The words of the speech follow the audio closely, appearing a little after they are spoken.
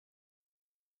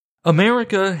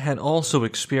America had also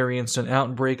experienced an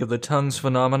outbreak of the tongues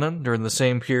phenomenon during the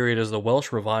same period as the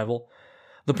Welsh revival.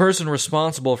 The person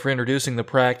responsible for introducing the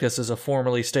practice as a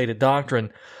formally stated doctrine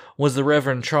was the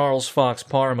Reverend Charles Fox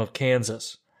Parham of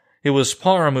Kansas. It was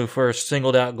Parham who first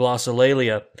singled out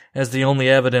glossolalia as the only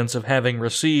evidence of having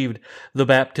received the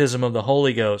baptism of the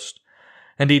Holy Ghost,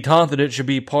 and he taught that it should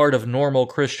be part of normal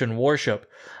Christian worship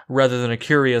rather than a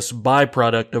curious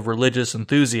byproduct of religious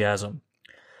enthusiasm.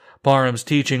 Parham's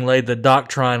teaching laid the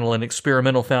doctrinal and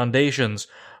experimental foundations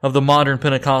of the modern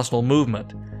Pentecostal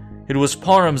movement. It was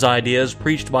Parham's ideas,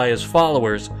 preached by his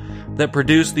followers, that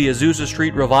produced the Azusa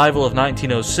Street Revival of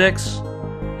 1906,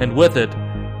 and with it,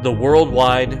 the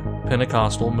worldwide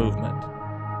Pentecostal movement.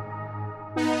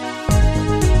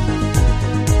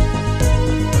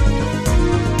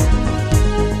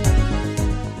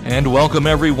 And welcome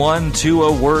everyone to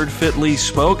A Word Fitly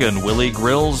Spoken. Willie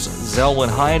Grills, Zelwyn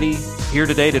Heidi, here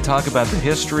today to talk about the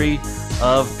history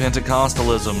of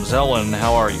Pentecostalism. Zelwyn,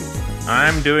 how are you?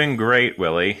 I'm doing great,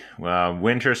 Willie.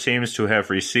 Winter seems to have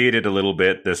receded a little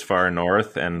bit this far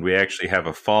north, and we actually have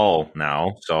a fall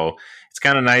now, so it's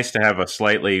kind of nice to have a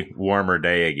slightly warmer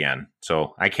day again,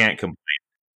 so I can't complain.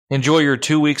 Enjoy your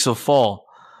 2 weeks of fall.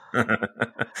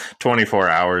 24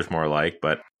 hours more like,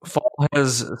 but... Fall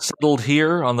has settled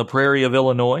here on the prairie of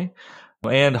Illinois,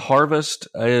 and harvest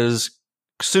is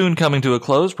soon coming to a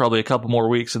close, probably a couple more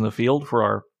weeks in the field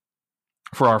for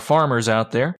our farmers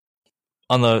out there.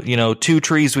 On the 2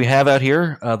 trees we have out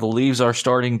here, the leaves are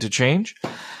starting to change,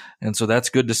 and so that's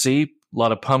good to see. A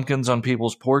lot of pumpkins on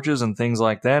people's porches and things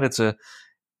like that. It's a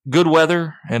good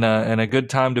weather and a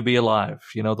good time to be alive.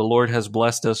 The Lord has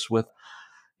blessed us with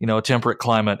a temperate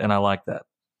climate, and I like that.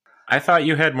 I thought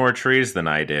you had more trees than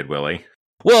I did, Willie.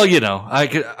 Well, I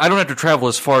don't have to travel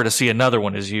as far to see another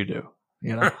one as you do.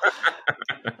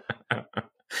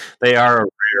 They are a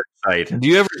rare sight. Do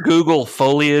you ever Google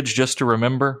foliage just to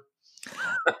remember?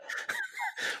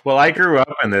 Well, I grew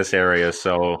up in this area,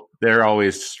 so they're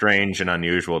always strange and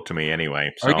unusual to me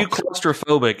anyway. So. Are you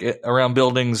claustrophobic around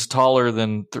buildings taller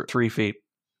than 3 feet?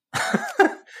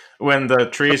 When the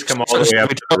trees come all the way up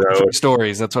to the road.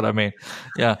 Stories, that's what I mean.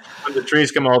 Yeah. When the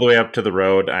trees come all the way up to the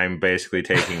road, I'm basically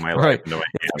taking my life into my hands.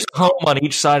 If there's a home on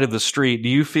each side of the street, do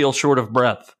you feel short of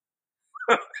breath?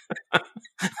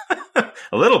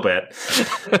 A little bit.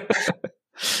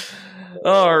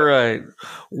 All right.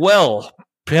 Well,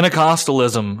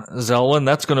 Pentecostalism, Zelwyn,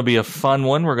 that's going to be a fun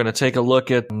one. We're going to take a look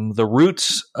at the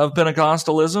roots of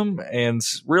Pentecostalism and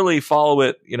really follow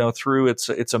it, through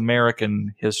its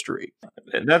American history.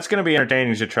 That's going to be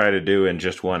entertaining to try to do in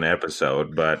just one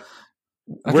episode, but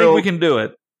I think we can do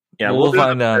it. Yeah, we'll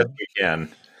find out. We can.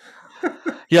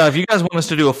 Yeah, if you guys want us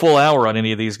to do a full hour on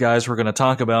any of these guys we're going to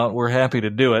talk about, we're happy to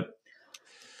do it.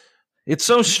 It's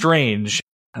so strange.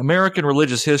 American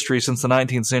religious history since the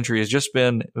 19th century has just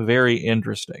been very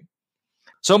interesting.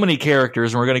 So many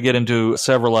characters, and we're going to get into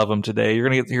several of them today. You're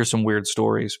going to get to hear some weird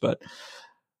stories, but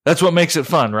that's what makes it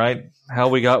fun, right? How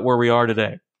we got where we are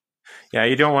today. Yeah,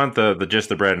 you don't want the just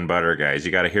the bread and butter guys.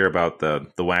 You got to hear about the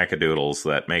wackadoodles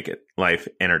that make it life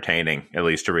entertaining, at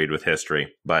least to read with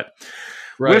history. But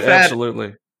right,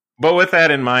 absolutely. But with that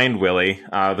in mind, Willie,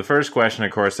 the first question,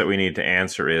 of course, that we need to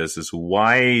answer is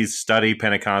why study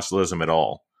Pentecostalism at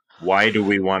all? Why do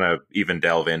we want to even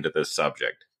delve into this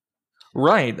subject?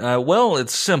 Right. Well,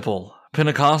 it's simple.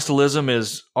 Pentecostalism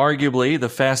is arguably the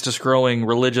fastest growing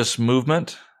religious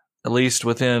movement, at least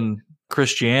within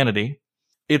Christianity.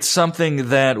 It's something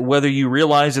that whether you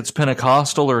realize it's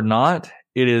Pentecostal or not,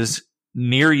 it is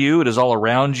near you. It is all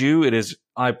around you. It is,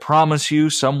 I promise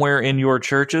you, somewhere in your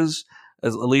churches.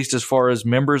 At least as far as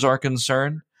members are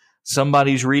concerned.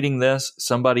 Somebody's reading this,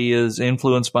 somebody is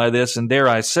influenced by this, and dare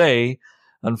I say,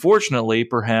 unfortunately,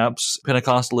 perhaps,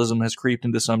 Pentecostalism has creeped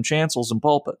into some chancels and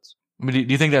pulpits. I mean,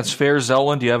 do you think that's fair,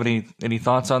 Zelwyn? Do you have any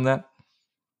thoughts on that?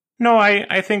 No,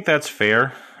 I think that's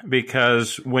fair,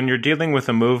 because when you're dealing with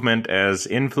a movement as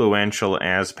influential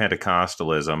as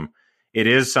Pentecostalism, it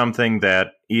is something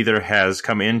that either has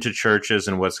come into churches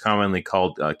in what's commonly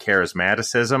called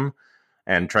charismaticism,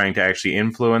 and trying to actually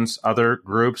influence other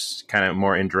groups kind of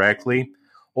more indirectly.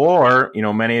 Or,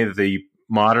 many of the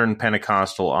modern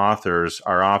Pentecostal authors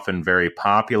are often very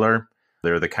popular.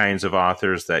 They're the kinds of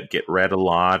authors that get read a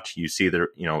lot. You see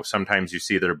sometimes you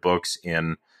see their books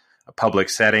in public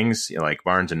settings, like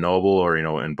Barnes and Noble or,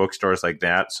 in bookstores like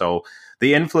that. So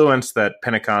the influence that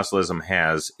Pentecostalism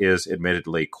has is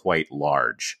admittedly quite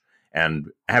large.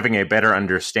 And having a better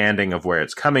understanding of where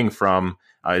it's coming from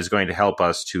is going to help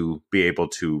us to be able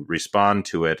to respond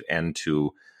to it and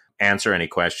to answer any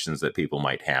questions that people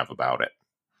might have about it.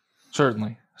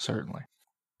 Certainly.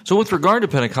 So with regard to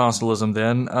Pentecostalism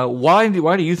then, why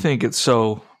do you think it's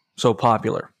so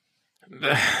popular?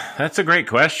 That's a great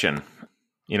question.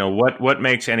 What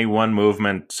makes any one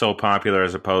movement so popular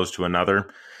as opposed to another?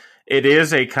 It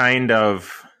is a kind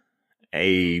of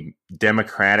a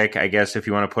democratic, I guess, if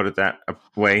you want to put it that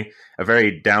way, a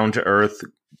very down-to-earth,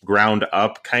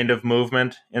 ground-up kind of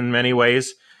movement in many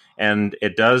ways. And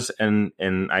it does, and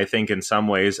I think in some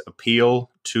ways,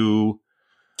 appeal to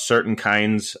certain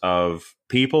kinds of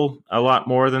people a lot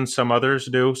more than some others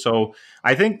do. So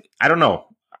I don't know.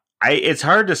 It's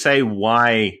hard to say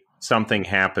why something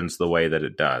happens the way that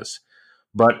it does.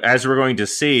 But as we're going to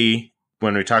see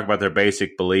when we talk about their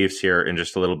basic beliefs here in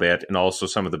just a little bit, and also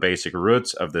some of the basic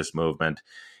roots of this movement,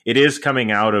 it is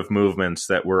coming out of movements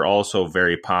that were also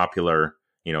very popular,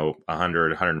 100,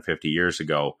 150 years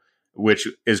ago, which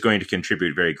is going to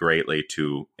contribute very greatly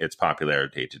to its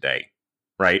popularity today,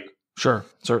 right? Sure,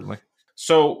 certainly.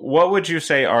 So what would you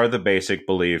say are the basic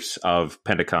beliefs of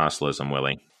Pentecostalism,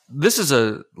 Willie? This is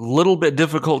a little bit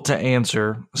difficult to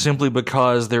answer simply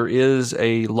because there is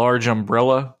a large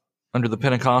umbrella under the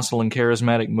Pentecostal and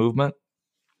charismatic movement.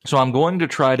 So I'm going to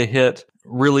try to hit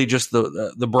really just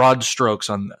the broad strokes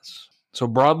on this. So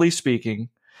broadly speaking,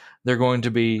 they're going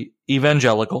to be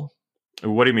evangelical.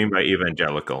 What do you mean by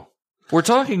evangelical? We're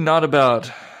talking not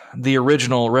about the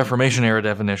original Reformation era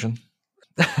definition,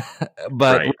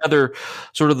 but rather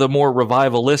sort of the more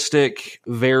revivalistic,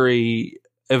 very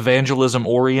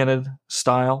evangelism-oriented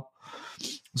style.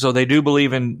 So they do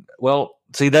believe in, well,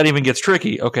 see, that even gets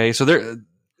tricky. Okay, so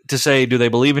to say, do they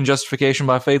believe in justification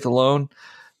by faith alone?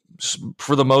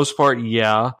 For the most part,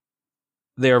 yeah.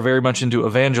 They are very much into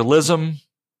evangelism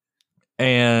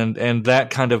and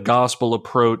that kind of gospel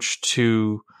approach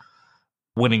to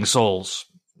winning souls,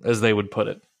 as they would put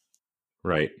it.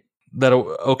 Right. That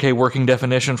okay working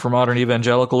definition for modern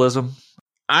evangelicalism?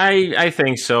 I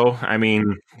think so. I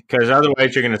mean, because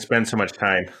otherwise you're going to spend so much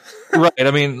time. Right.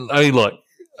 I mean, look,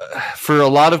 for a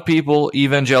lot of people,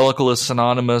 evangelical is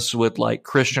synonymous with like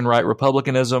Christian right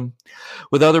republicanism.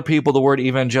 With other people, the word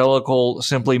evangelical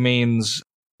simply means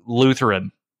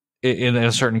Lutheran in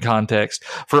a certain context.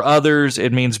 For others,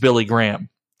 it means Billy Graham.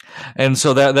 And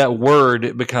so that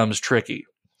word becomes tricky.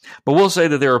 But we'll say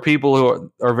that there are people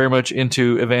who are very much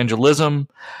into evangelism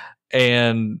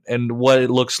and what it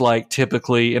looks like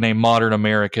typically in a modern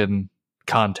American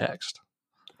context.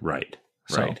 Right.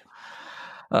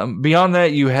 Beyond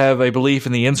that, you have a belief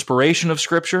in the inspiration of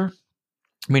Scripture,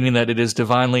 meaning that it is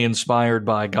divinely inspired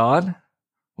by God,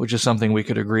 which is something we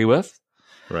could agree with.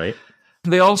 Right.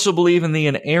 They also believe in the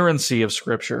inerrancy of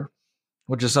Scripture,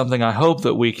 which is something I hope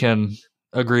that we can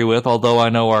agree with, although I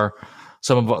know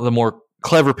some of the more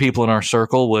clever people in our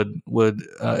circle would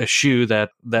eschew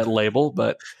that label,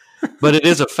 but it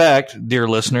is a fact, dear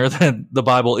listener, that the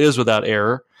Bible is without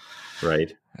error.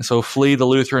 Right. So flee the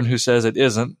Lutheran who says it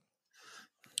isn't.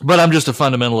 But I'm just a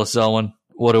fundamentalist, Selwyn.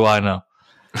 What do I know?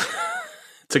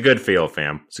 It's a good feel,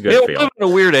 fam. It's a good feel. We live in a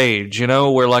weird age,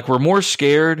 where like we're more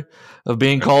scared of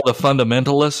being called a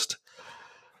fundamentalist.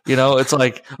 It's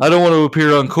like, I don't want to appear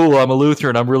uncool. I'm a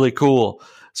Lutheran. I'm really cool.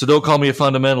 So don't call me a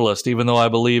fundamentalist, even though I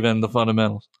believe in the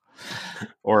fundamentals.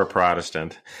 Or a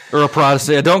Protestant.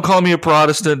 Don't call me a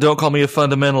Protestant. Don't call me a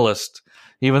fundamentalist,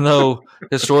 even though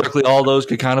historically all those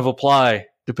could kind of apply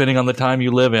depending on the time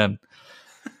you live in.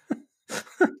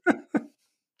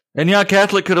 And yeah,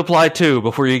 Catholic could apply too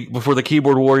before the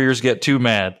keyboard warriors get too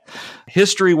mad.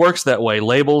 History works that way.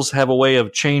 Labels have a way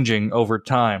of changing over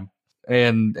time.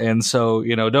 And so,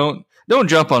 don't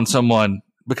jump on someone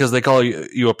because they call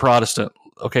you a Protestant,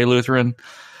 okay, Lutheran?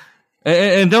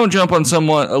 And don't jump on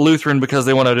a Lutheran because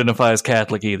they want to identify as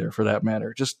Catholic either, for that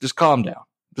matter. Just calm down.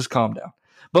 Just calm down.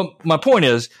 But my point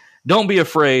is, don't be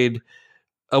afraid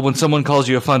when someone calls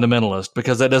you a fundamentalist,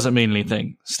 because that doesn't mean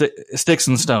anything. Sticks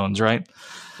and stones, right?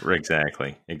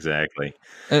 Exactly.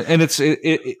 And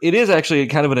it is actually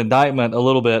kind of an indictment a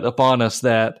little bit upon us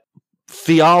that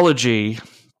theology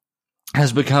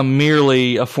has become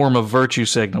merely a form of virtue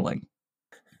signaling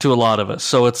to a lot of us.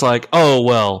 So it's like,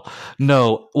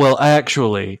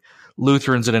 actually,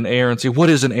 Lutherans in inerrancy. What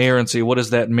is inerrancy? What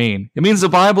does that mean? It means the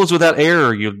Bible's without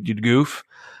error, you goof.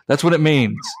 That's what it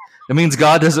means. It means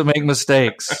God doesn't make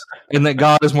mistakes and that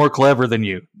God is more clever than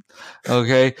you.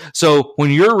 Okay? So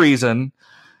when your reason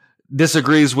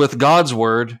disagrees with God's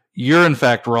word, you're in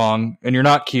fact wrong and you're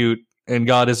not cute and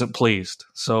God isn't pleased.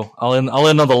 So I'll end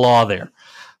on the law there.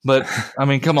 But I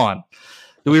mean, come on.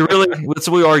 Do we really? That's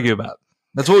what we argue about.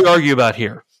 That's what we argue about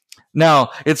here. Now,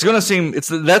 that's going to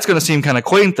seem kind of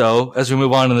quaint though as we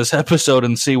move on in this episode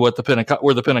and see what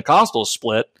where the Pentecostals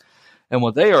split and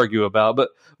what they argue about. But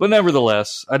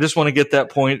nevertheless, I just want to get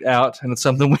that point out, and it's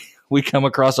something we come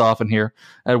across often here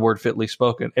at Word Fitly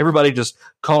Spoken. Everybody just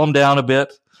calm down a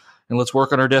bit, and let's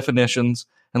work on our definitions,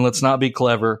 and let's not be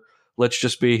clever. Let's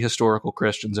just be historical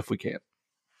Christians if we can.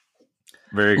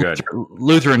 Very good.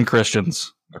 Lutheran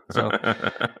Christians. So,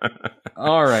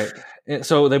 all right.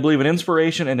 So they believe in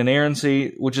inspiration and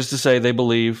inerrancy, which is to say they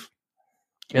believe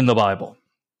in the Bible.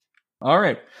 All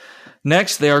right.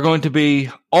 Next, they are going to be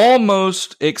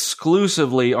almost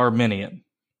exclusively Arminian.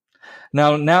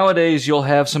 Now, nowadays, you'll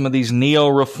have some of these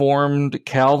neo-reformed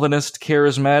Calvinist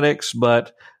charismatics,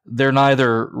 but they're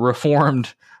neither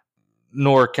reformed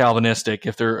nor Calvinistic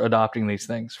if they're adopting these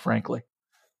things, frankly.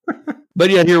 But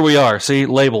yeah, here we are. See,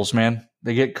 labels, man.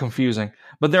 They get confusing.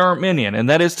 But they're Arminian, and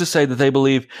that is to say that they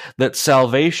believe that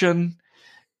salvation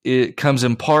it comes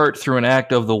in part through an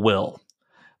act of the will,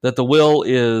 that the will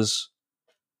is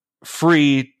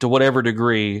free to whatever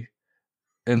degree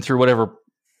and through whatever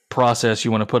process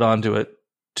you want to put onto it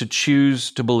to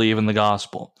choose to believe in the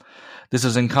gospel. This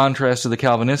is in contrast to the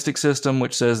Calvinistic system,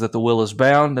 which says that the will is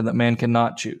bound and that man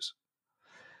cannot choose.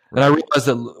 And I realize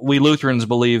that we Lutherans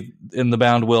believe in the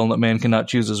bound will and that man cannot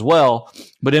choose as well,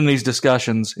 but in these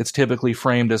discussions, it's typically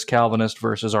framed as Calvinist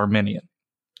versus Arminian.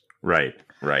 Right.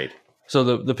 So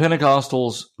the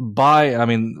Pentecostals,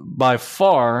 by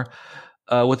far,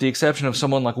 with the exception of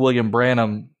someone like William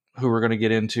Branham, who we're going to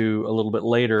get into a little bit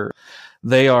later,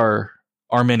 they are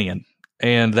Arminian.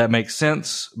 And that makes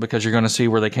sense because you're going to see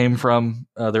where they came from,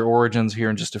 their origins here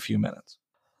in just a few minutes.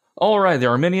 All right, they're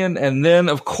Arminian. And then,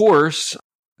 of course,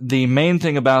 the main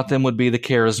thing about them would be the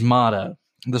charismata,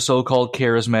 the so-called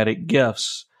charismatic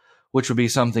gifts, which would be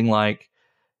something like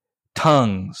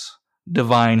tongues,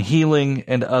 divine healing,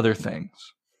 and other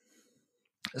things.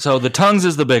 So the tongues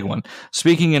is the big one.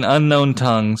 Speaking in unknown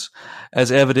tongues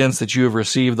as evidence that you have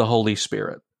received the Holy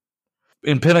Spirit.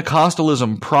 In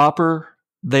Pentecostalism proper,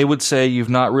 they would say you've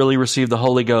not really received the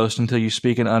Holy Ghost until you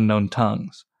speak in unknown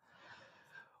tongues.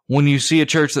 When you see a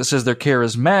church that says they're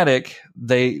charismatic,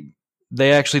 they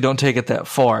actually don't take it that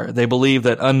far. They believe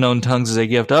that unknown tongues is a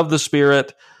gift of the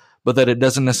Spirit, but that it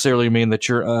doesn't necessarily mean that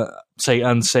you're, say,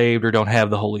 unsaved or don't have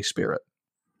the Holy Spirit.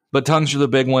 But tongues are the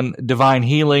big one. Divine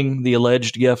healing, the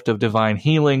alleged gift of divine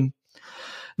healing.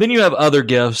 Then you have other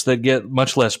gifts that get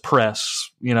much less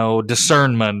press.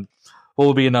 Discernment. What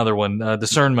would be another one?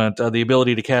 Discernment, the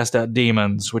ability to cast out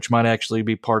demons, which might actually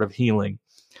be part of healing.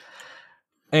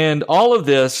 And all of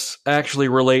this actually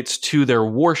relates to their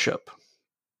worship.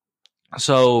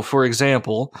 So, for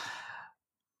example,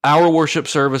 our worship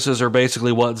services are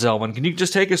basically what, Zelman? Can you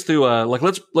just take us through,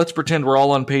 let's pretend we're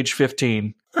all on page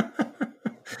 15.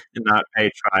 Not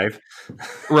page 5.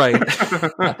 Right.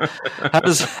 How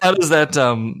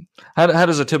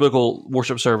does a typical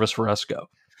worship service for us go?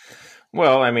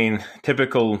 Well,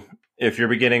 typical, if you're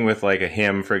beginning with like a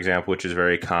hymn, for example, which is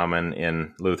very common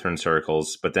in Lutheran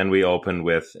circles, but then we open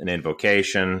with an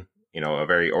invocation, a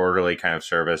very orderly kind of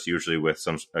service, usually with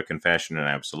a confession and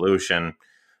absolution,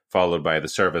 followed by the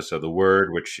service of the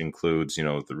word, which includes,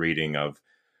 the reading of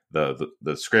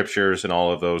the scriptures and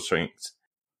all of those things.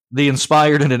 The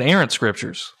inspired and inerrant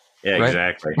scriptures. Yeah, right?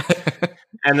 Exactly.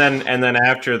 and then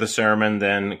after the sermon,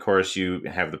 then of course you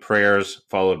have the prayers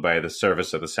followed by the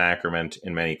service of the sacrament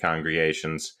in many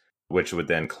congregations, which would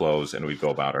then close and we'd go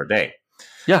about our day.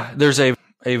 Yeah, there's a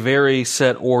very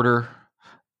set order.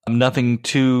 Nothing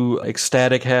too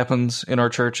ecstatic happens in our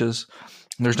churches.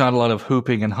 There's not a lot of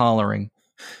hooping and hollering.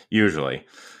 Usually.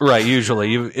 Right,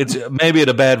 usually. It's maybe at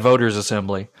a bad voters'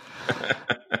 assembly.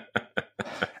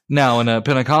 Now, in a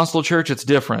Pentecostal church, it's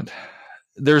different.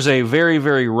 There's a very,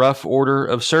 very rough order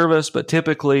of service, but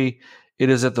typically it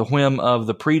is at the whim of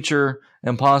the preacher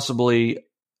and possibly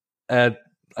at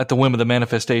the whim of the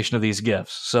manifestation of these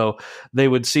gifts. So they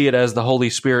would see it as the Holy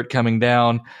Spirit coming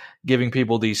down, giving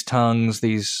people these tongues,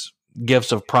 these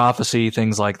gifts of prophecy,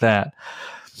 things like that.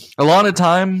 A lot of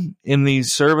time in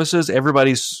these services,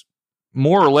 everybody's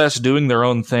more or less doing their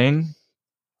own thing.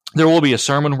 There will be a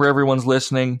sermon where everyone's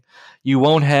listening. You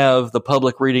won't have the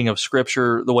public reading of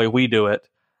Scripture the way we do it,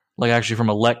 like actually from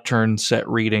a lectern set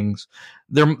readings.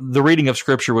 The reading of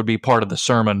Scripture would be part of the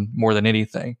sermon more than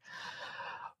anything.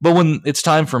 But when it's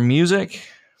time for music,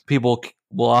 people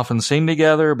will often sing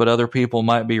together, but other people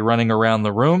might be running around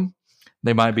the room.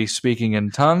 They might be speaking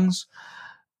in tongues.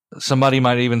 Somebody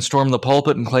might even storm the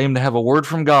pulpit and claim to have a word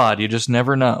from God. You just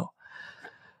never know.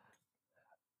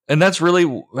 And that's really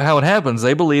how it happens.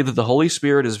 They believe that the Holy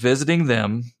Spirit is visiting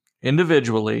them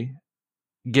individually,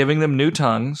 giving them new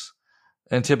tongues,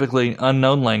 and typically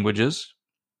unknown languages.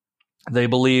 They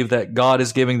believe that God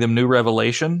is giving them new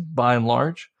revelation, by and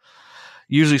large.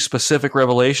 usually specific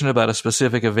revelation about a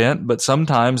specific event, but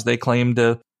sometimes they claim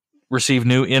to receive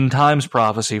new end times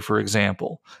prophecy, for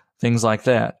example, things like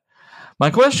that. My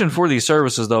question for these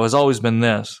services, though, has always been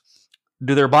this.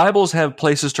 Do their Bibles have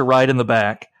places to write in the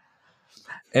back?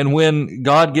 And when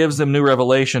God gives them new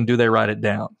revelation, do they write it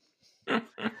down? And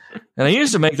I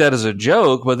used to make that as a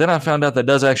joke, but then I found out that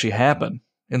does actually happen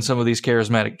in some of these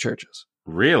charismatic churches.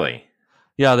 Really?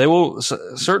 Yeah, they will.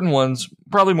 Certain ones,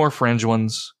 probably more fringe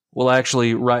ones, will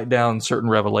actually write down certain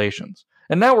revelations.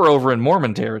 And now we're over in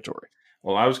Mormon territory.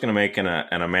 Well, I was going to make an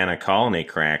Amana Colony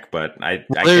crack, but I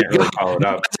can't really follow it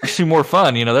up. It's actually more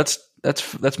fun.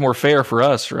 That's more fair for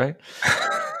us, right?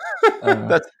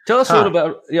 Tell us a little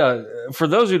about, for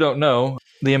those who don't know,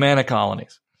 the Amana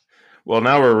colonies. Well,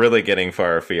 now we're really getting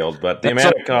far afield, but the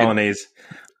Amana colonies,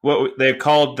 they've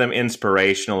called them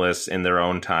inspirationalists in their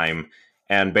own time,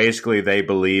 and basically they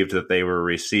believed that they were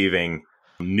receiving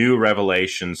new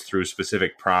revelations through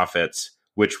specific prophets,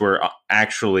 which were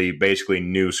actually basically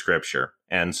new scripture.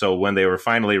 And so when they were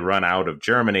finally run out of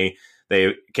Germany,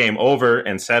 they came over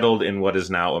and settled in what is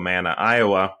now Amana,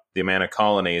 Iowa, the Amana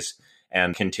colonies,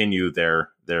 and continue their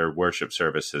worship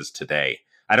services today.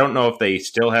 I don't know if they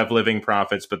still have living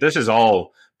prophets, but this is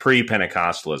all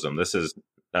pre-Pentecostalism. This is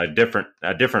a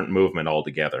different movement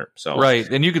altogether. So right,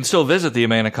 and you can still visit the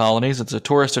Amana colonies. It's a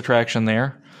tourist attraction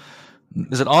there.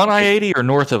 Is it on I-80 or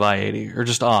north of I-80 or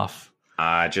just off?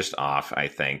 Just off, I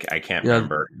think. I can't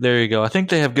remember. There you go. I think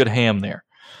they have good ham there.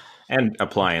 And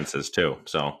appliances, too.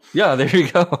 So yeah, there you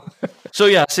go. So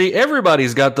yeah, see,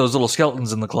 everybody's got those little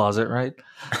skeletons in the closet, right?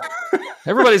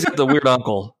 Everybody's got the weird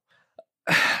uncle.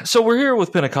 So we're here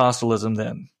with Pentecostalism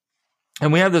then.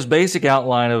 And we have this basic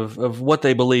outline of what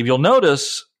they believe. You'll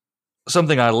notice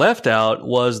something I left out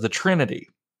was the Trinity.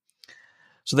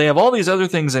 So they have all these other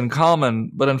things in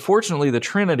common, but unfortunately the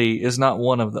Trinity is not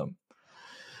one of them.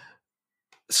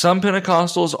 Some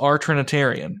Pentecostals are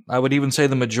Trinitarian. I would even say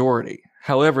the majority.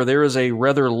 However, there is a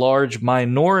rather large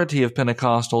minority of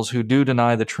Pentecostals who do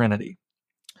deny the Trinity.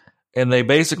 And they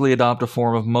basically adopt a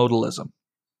form of modalism.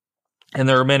 And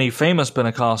there are many famous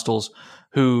Pentecostals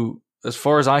who, as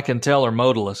far as I can tell, are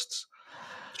modalists.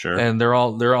 Sure. And they're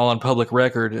all on public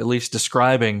record, at least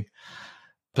describing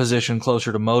position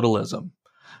closer to modalism.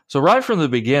 So right from the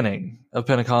beginning of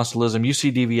Pentecostalism, you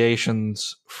see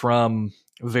deviations from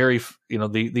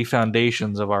the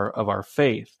foundations of our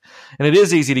faith. And it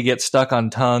is easy to get stuck on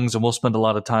tongues, and we'll spend a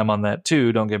lot of time on that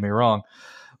too, don't get me wrong.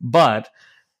 But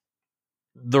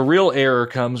the real error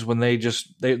comes when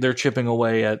they're chipping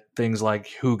away at things like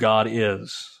who God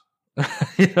is.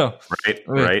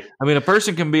 Right. I mean, a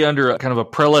person can be under kind of a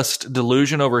prelist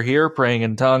delusion over here, praying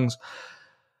in tongues.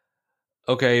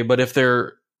 Okay, but if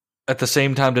they're at the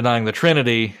same time denying the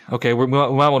Trinity, okay, we might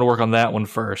want to work on that one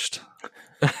first.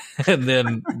 And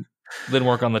then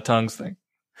work on the tongues thing.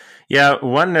 Yeah,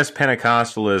 oneness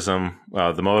Pentecostalism,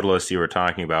 the modalists you were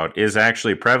talking about, is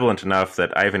actually prevalent enough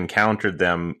that I've encountered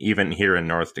them even here in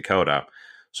North Dakota.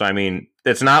 So, I mean,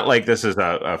 it's not like this is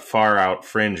a far-out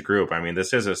fringe group. I mean,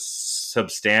 this is a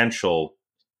substantial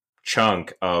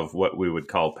chunk of what we would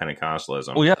call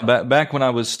Pentecostalism. Well, yeah, back when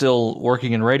I was still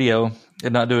working in radio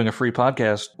and not doing a free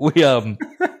podcast,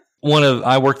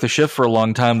 I worked the shift for a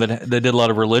long time that did a lot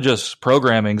of religious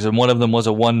programmings, and one of them was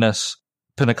a oneness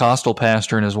Pentecostal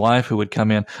pastor and his wife who would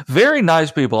come in. Very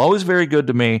nice people, always very good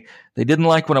to me. They didn't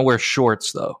like when I wear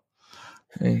shorts, though.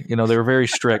 They were very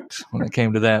strict when it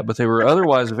came to that, but they were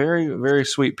otherwise very, very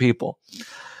sweet people.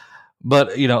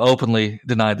 But, openly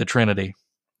denied the Trinity.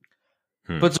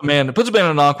 Puts a man in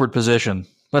an awkward position,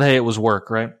 but hey, it was work,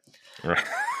 right? Right.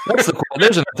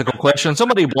 There's an ethical question.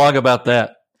 Somebody blog about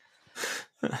that.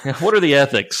 What are the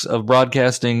ethics of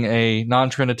broadcasting a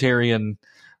non-Trinitarian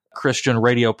Christian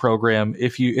radio program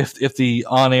if the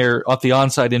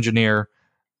on-site engineer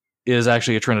is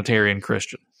actually a Trinitarian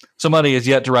Christian? Somebody has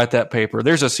yet to write that paper.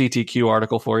 There's a CTQ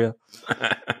article for you.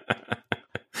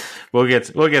 We'll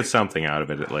get something out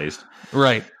of it at least.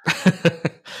 Right.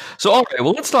 So, all right,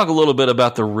 well, let's talk a little bit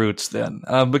about the roots then,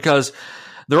 because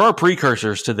there are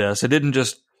precursors to this. It didn't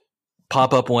just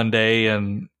pop up one day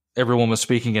and everyone was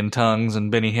speaking in tongues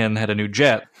and Benny Hinn had a new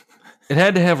jet. It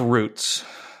had to have roots.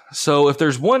 So if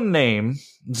there's one name,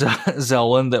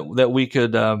 Zelwyn, that we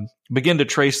could begin to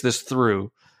trace this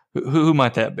through, who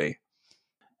might that be?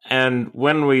 And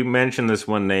when we mention this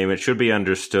one name, it should be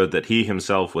understood that he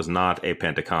himself was not a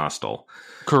Pentecostal.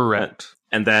 Correct.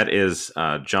 And that is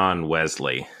John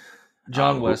Wesley.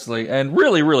 John Wesley. And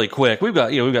really, really quick, we've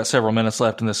got several minutes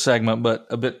left in this segment, but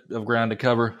a bit of ground to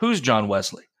cover. Who's John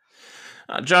Wesley?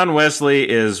 John Wesley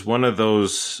is one of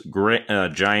those great,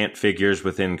 giant figures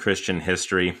within Christian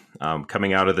history,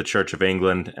 coming out of the Church of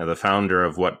England, the founder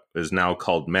of what is now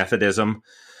called Methodism.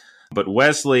 But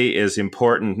Wesley is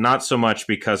important not so much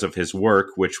because of his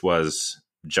work, which was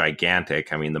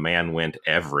gigantic. I mean, the man went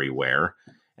everywhere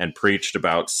and preached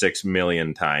about 6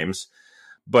 million times.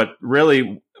 But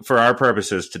really, for our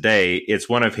purposes today, it's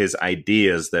one of his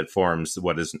ideas that forms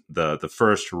what is the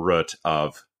first root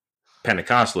of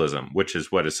Pentecostalism, which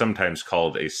is what is sometimes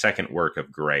called a second work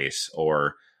of grace,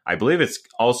 or I believe it's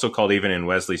also called, even in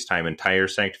Wesley's time, entire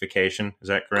sanctification. Is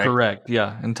that correct? Correct,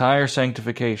 yeah, entire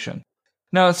sanctification.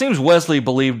 Now, it seems Wesley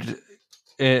believed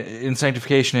in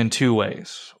sanctification in two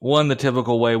ways. One, the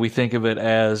typical way we think of it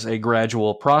as a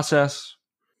gradual process,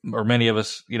 or many of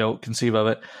us, conceive of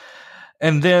it.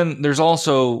 And then there's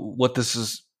also what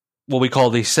we call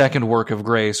the second work of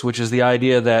grace, which is the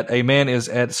idea that a man is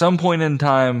at some point in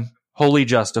time wholly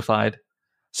justified,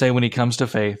 say when he comes to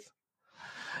faith.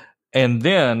 And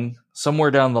then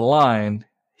somewhere down the line,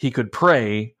 he could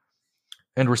pray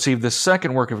and receive this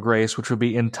second work of grace, which would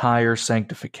be entire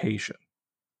sanctification.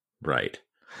 Right.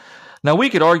 Now, we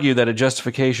could argue that at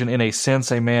justification, in a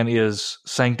sense, a man is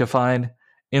sanctified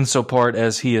insopart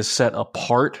as he is set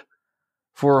apart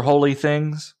for holy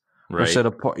things, right, or set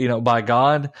apart, by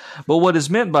God. But what is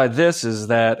meant by this is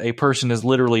that a person is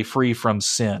literally free from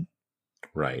sin.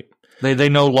 Right. They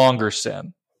no longer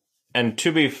sin. And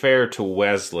to be fair to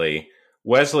Wesley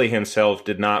himself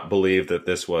did not believe that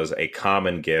this was a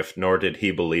common gift, nor did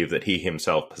he believe that he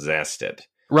himself possessed it.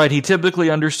 Right. He typically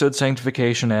understood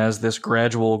sanctification as this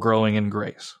gradual growing in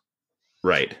grace.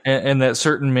 Right. And that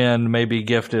certain men may be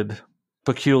gifted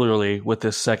peculiarly with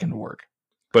this second work.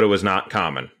 But it was not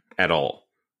common at all.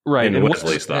 Right. In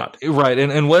Wesley's thought. Right.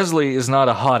 And Wesley is not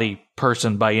a haughty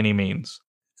person by any means.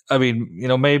 I mean,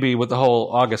 maybe with the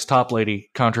whole August Toplady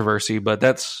controversy, but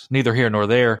that's neither here nor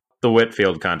there. The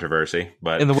Whitfield controversy.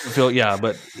 But in the Whitfield, yeah,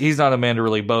 but he's not a man to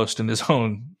really boast in his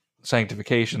own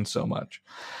sanctification so much.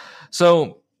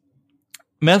 So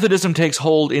Methodism takes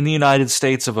hold in the United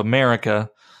States of America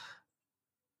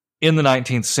in the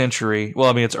 19th century. Well,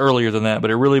 I mean, it's earlier than that,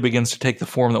 but it really begins to take the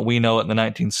form that we know it in the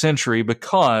 19th century,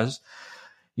 because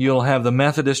you'll have the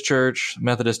Methodist Church,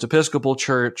 Methodist Episcopal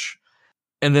Church,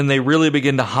 and then they really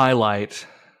begin to highlight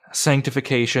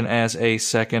sanctification as a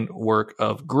second work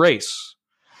of grace.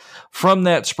 From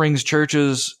that springs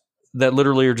churches that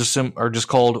literally are just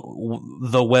called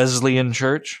the Wesleyan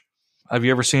Church. Have you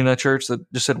ever seen a church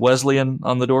that just said Wesleyan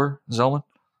on the door, Zelman?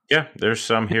 Yeah, there's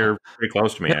some here pretty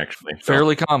close to me, actually. So.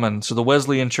 Fairly common. So the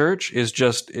Wesleyan Church is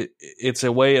it's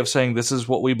a way of saying this is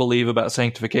what we believe about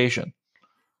sanctification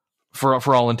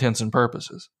for all intents and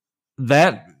purposes.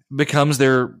 That becomes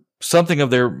something of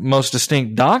their most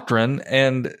distinct doctrine,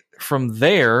 and from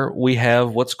there we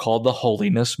have what's called the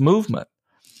holiness movement.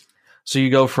 So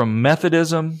you go from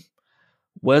Methodism,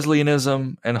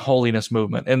 Wesleyanism, and holiness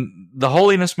movement. And the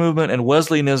holiness movement and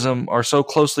Wesleyanism are so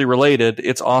closely related,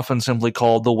 it's often simply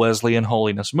called the Wesleyan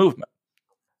holiness movement.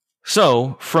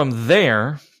 So from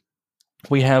there,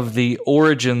 we have the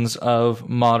origins of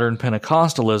modern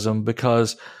Pentecostalism,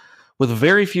 because with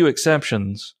very few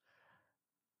exceptions,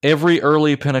 every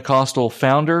early Pentecostal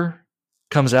founder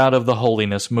comes out of the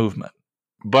holiness movement.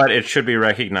 But it should be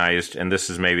recognized, and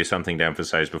this is maybe something to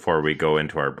emphasize before we go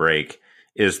into our break,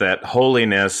 is that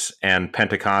holiness and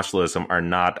Pentecostalism are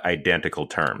not identical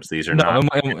terms. These are not.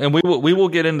 And we will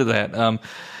get into that.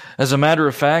 As a matter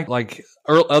of fact, like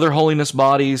other holiness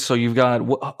bodies, so you've got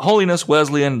Holiness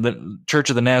Wesleyan, the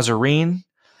Church of the Nazarene.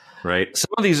 Right.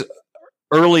 Some of these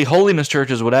early holiness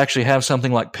churches would actually have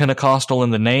something like Pentecostal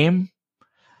in the name,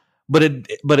 but it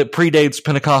predates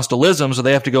Pentecostalism, so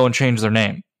they have to go and change their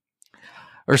name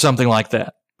or something like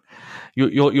that.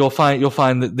 You'll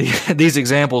find that these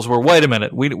examples where, wait a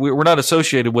minute, we're not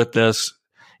associated with this,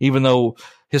 even though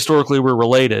historically we're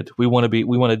related. We want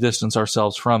to distance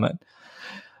ourselves from it.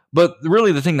 But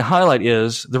really, the thing to highlight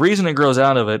is the reason it grows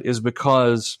out of it is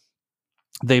because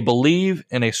they believe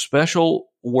in a special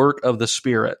work of the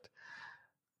Spirit.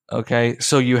 Okay,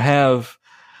 so you have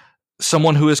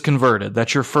someone who is converted.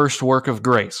 That's your first work of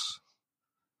grace.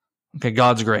 Okay,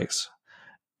 God's grace.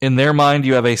 In their mind,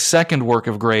 you have a second work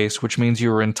of grace, which means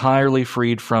you are entirely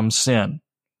freed from sin,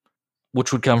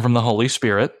 which would come from the Holy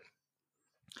Spirit.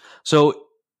 So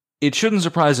it shouldn't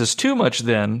surprise us too much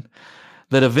then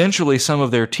that eventually some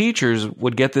of their teachers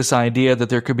would get this idea that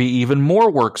there could be even more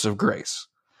works of grace.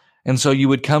 And so you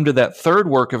would come to that third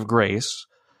work of grace,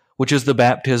 which is the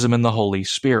baptism in the Holy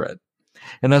Spirit.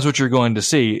 And that's what you're going to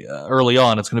see early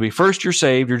on. It's going to be first you're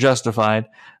saved, you're justified,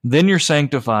 then you're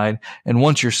sanctified, and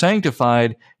once you're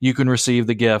sanctified, you can receive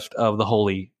the gift of the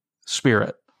Holy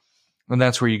Spirit. And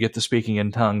that's where you get the speaking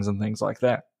in tongues and things like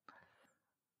that.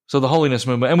 So the holiness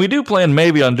movement, and we do plan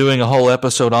maybe on doing a whole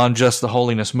episode on just the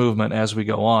holiness movement as we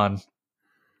go on.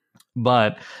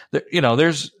 But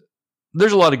there's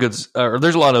a lot of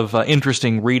there's a lot of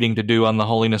interesting reading to do on the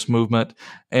holiness movement,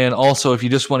 and also if you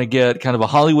just want to get kind of a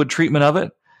Hollywood treatment of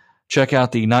it, check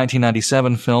out the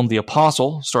 1997 film The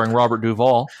Apostle, starring Robert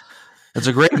Duvall. It's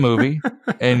a great movie,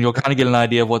 and you'll kind of get an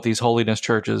idea of what these holiness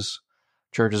churches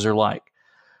are like.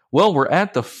 Well, we're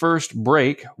at the first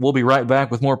break. We'll be right back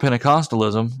with more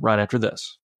Pentecostalism right after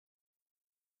this.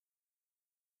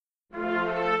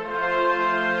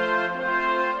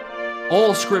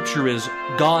 All Scripture is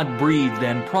God-breathed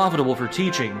and profitable for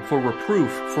teaching, for reproof,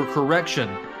 for correction,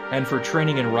 and for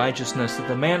training in righteousness, that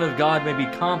the man of God may be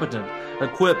competent,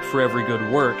 equipped for every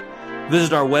good work.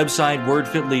 Visit our website,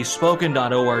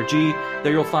 wordfitlyspoken.org.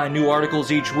 There you'll find new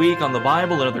articles each week on the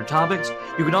Bible and other topics.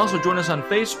 You can also join us on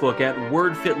Facebook at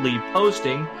Wordfitly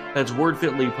Posting. That's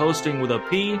Wordfitly Posting with a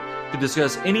P, to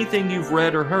discuss anything you've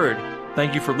read or heard.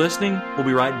 Thank you for listening. We'll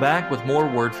be right back with more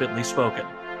Word Fitly Spoken.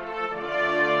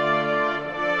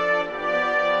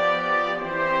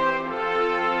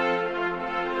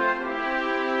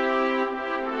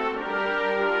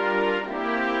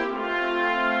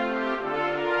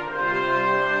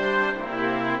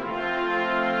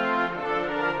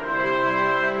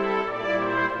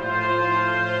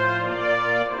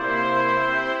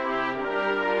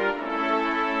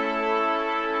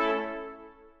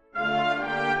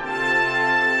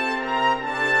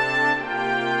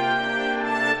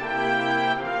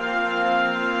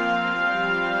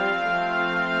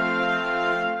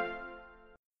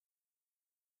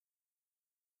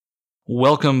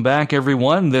 Welcome back,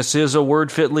 everyone. This is A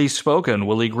Word Fitly Spoken.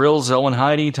 Willie Grill, Zelwyn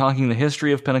Heidi, talking the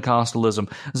history of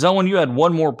Pentecostalism. Zelwyn, you had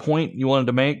one more point you wanted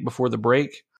to make before the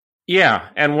break? Yeah,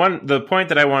 and the point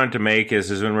that I wanted to make is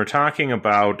when we're talking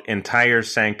about entire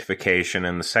sanctification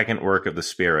and the second work of the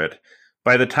Spirit,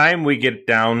 by the time we get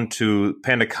down to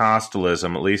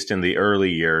Pentecostalism, at least in the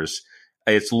early years,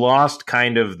 it's lost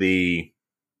kind of the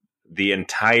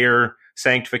entire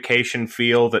sanctification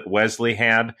feel that Wesley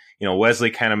had.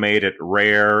 Wesley kind of made it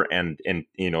rare and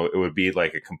it would be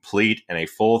like a complete and a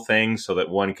full thing so that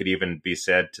one could even be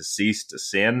said to cease to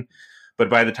sin. But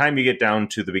by the time you get down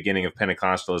to the beginning of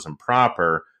Pentecostalism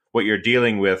proper, what you're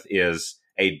dealing with is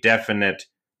a definite,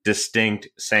 distinct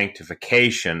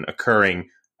sanctification occurring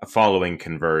following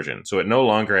conversion. So it no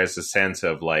longer has the sense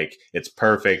of like it's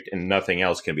perfect and nothing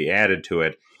else can be added to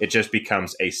it. It just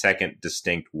becomes a second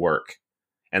distinct work.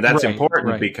 And that's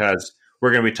important because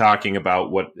we're going to be talking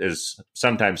about what is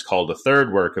sometimes called the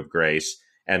third work of grace,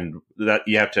 and that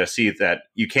you have to see that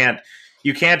you can't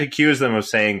accuse them of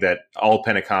saying that all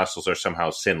Pentecostals are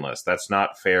somehow sinless. That's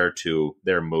not fair to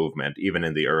their movement, even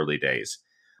in the early days.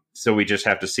 So we just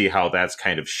have to see how that's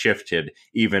kind of shifted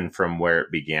even from where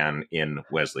it began in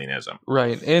Wesleyanism.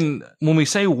 Right. And when we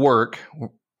say work,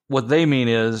 what they mean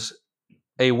is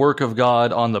a work of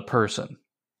God on the person.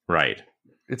 Right.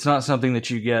 It's not something that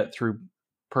you get through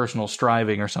personal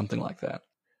striving or something like that.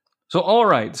 So, all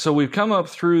right. So we've come up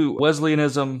through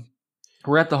Wesleyanism.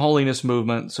 We're at the holiness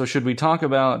movement. So should we talk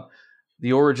about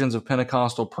the origins of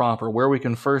Pentecostal proper, where we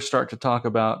can first start to talk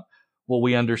about what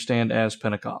we understand as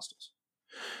Pentecostals?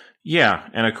 Yeah.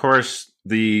 And of course,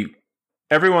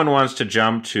 everyone wants to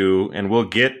jump to, and we'll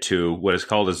get to what is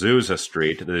called Azusa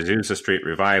Street, the Azusa Street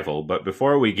revival. But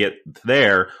before we get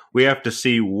there, we have to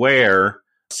see where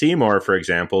Seymour, for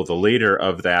example, the leader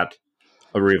of that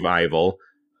revival,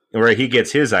 where he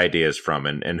gets his ideas from.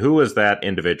 And who was that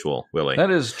individual, Willie?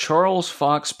 That is Charles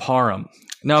Fox Parham.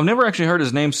 Now, I've never actually heard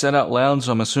his name said out loud,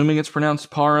 so I'm assuming it's pronounced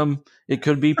Parham. It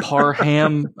could be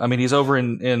Parham. I mean, he's over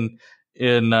in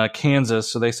Kansas,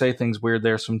 so they say things weird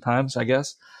there sometimes, I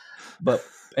guess.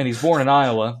 And he's born in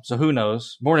Iowa, so who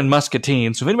knows? Born in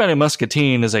Muscatine. So if anybody in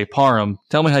Muscatine is a Parham,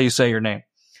 tell me how you say your name.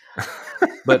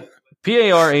 But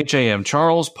Parham,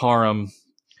 Charles Parham,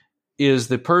 is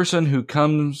the person who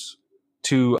comes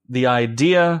to the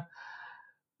idea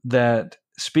that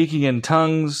speaking in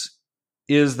tongues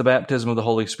is the baptism of the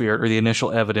Holy Spirit, or the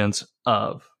initial evidence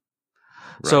of.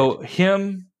 Right. So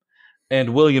him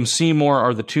and William Seymour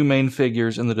are the two main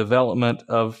figures in the development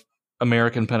of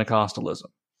American Pentecostalism.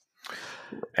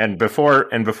 And before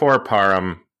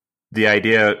Parham, the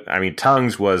idea,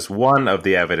 tongues was one of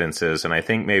the evidences, and I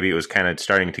think maybe it was kind of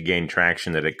starting to gain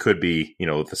traction that it could be,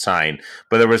 the sign.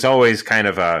 But there was always kind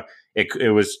of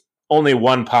it was only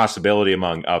one possibility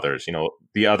among others.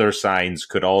 the other signs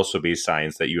could also be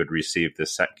signs that you had received the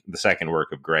second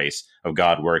work of grace of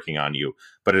God working on you.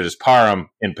 But it is Parham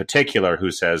in particular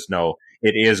who says, no,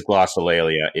 it is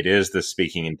glossolalia. It is the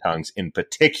speaking in tongues in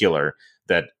particular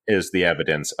that is the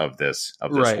evidence of this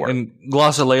right. work. And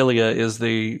glossolalia is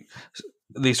the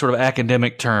sort of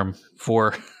academic term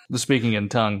for the speaking in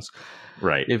tongues.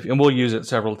 Right. And we'll use it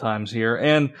several times here.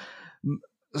 And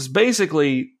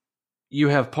basically, you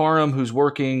have Parham, who's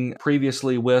working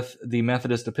previously with the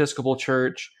Methodist Episcopal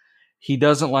Church. He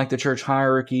doesn't like the church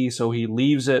hierarchy, so he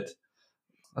leaves it.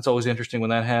 That's always interesting when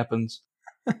that happens.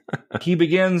 He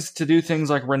begins to do things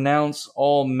like renounce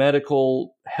all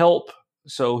medical help,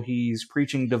 so he's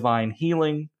preaching divine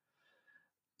healing.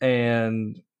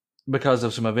 And because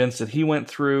of some events that he went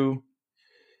through,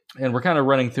 and we're kind of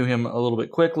running through him a little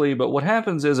bit quickly, but what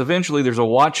happens is eventually there's a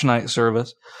watch night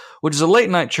service, which is a late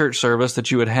night church service that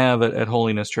you would have at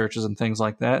holiness churches and things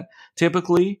like that,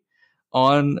 typically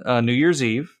on New Year's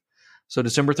Eve. So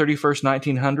December 31st,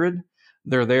 1900,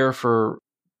 they're there for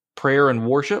prayer and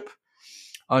worship.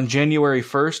 On January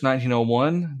 1st,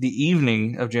 1901, the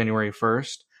evening of January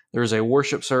 1st, there's a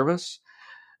worship service.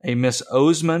 A Miss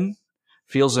Osman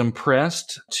feels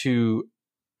impressed to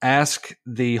ask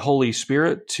the Holy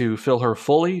Spirit to fill her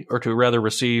fully, or to rather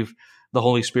receive the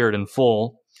Holy Spirit in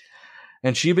full.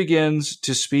 And she begins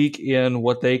to speak in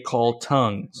what they call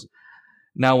tongues.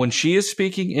 Now, when she is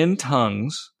speaking in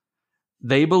tongues,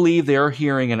 they believe they are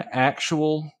hearing an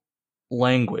actual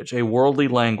language, a worldly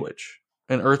language,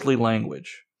 an earthly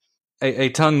language, a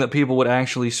tongue that people would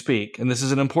actually speak. And this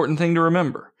is an important thing to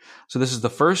remember. So this is the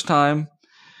first time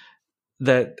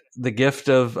that the gift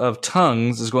of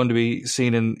tongues is going to be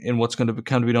seen in what's going to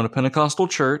become to be known as a Pentecostal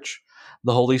church.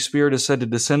 The Holy Spirit is said to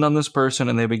descend on this person,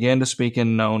 and they began to speak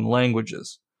in known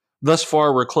languages. Thus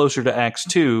far, we're closer to Acts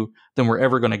 2 than we're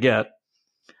ever going to get,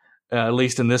 at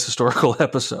least in this historical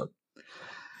episode.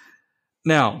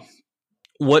 Now,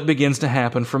 what begins to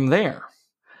happen from there?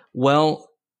 Well,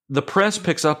 the press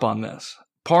picks up on this.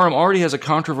 Parham already has a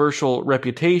controversial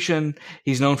reputation.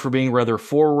 He's known for being rather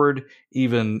forward,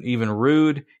 even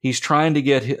rude. He's trying to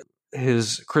get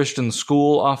his Christian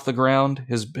school off the ground,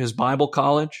 his Bible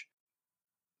college.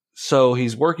 So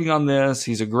he's working on this.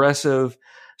 He's aggressive.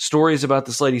 Stories about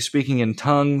this lady speaking in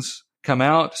tongues come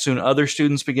out. Soon other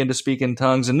students begin to speak in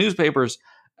tongues, and newspapers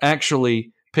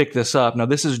actually pick this up. Now,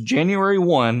 this is January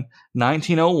 1,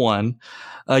 1901.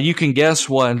 You can guess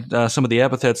what some of the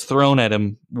epithets thrown at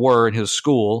him were in his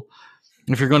school.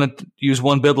 If you're going to use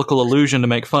one biblical allusion to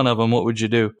make fun of him, what would you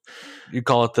do? You'd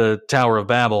call it the Tower of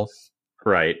Babel.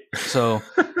 Right. So,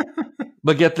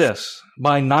 but get this.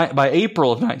 By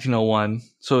April of 1901,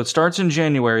 so it starts in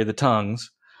January, the tongues.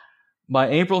 By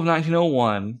April of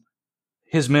 1901,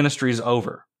 his ministry is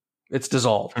over. It's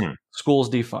dissolved. School's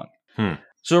defunct.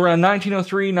 So around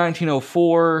 1903,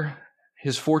 1904,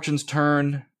 his fortunes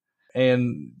turn,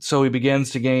 and so he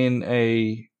begins to gain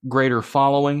a greater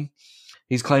following.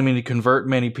 He's claiming to convert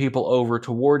many people over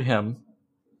toward him.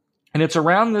 And it's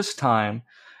around this time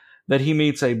that he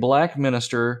meets a black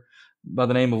minister by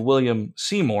the name of William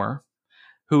Seymour,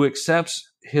 who accepts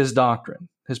his doctrine,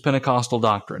 his Pentecostal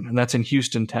doctrine, and that's in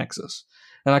Houston, Texas.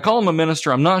 And I call him a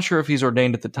minister. I'm not sure if he's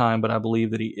ordained at the time, but I believe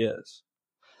that he is.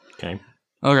 Okay.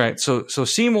 All right, so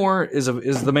Seymour is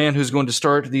the man who's going to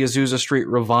start the Azusa Street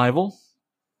revival,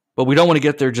 but we don't want to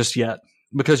get there just yet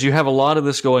because you have a lot of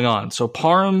this going on. So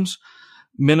Parham's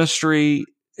ministry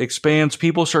expands.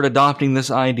 People start adopting this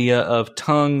idea of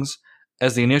tongues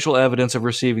as the initial evidence of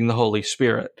receiving the Holy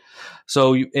Spirit.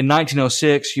 So in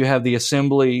 1906, you have the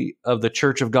Assembly of the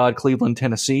Church of God, Cleveland,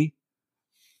 Tennessee.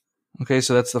 Okay,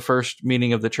 so that's the first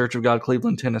meeting of the Church of God,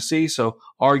 Cleveland, Tennessee. So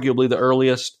arguably the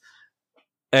earliest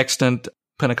extant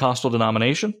Pentecostal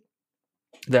denomination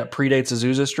that predates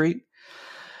Azusa Street.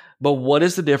 But what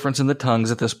is the difference in the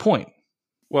tongues at this point?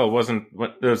 Well,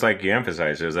 it was like you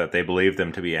emphasized, is that they believe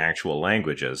them to be actual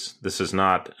languages. This is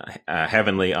not a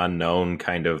heavenly unknown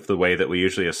kind of the way that we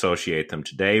usually associate them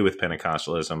today with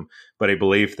Pentecostalism, but a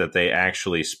belief that they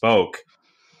actually spoke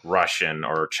Russian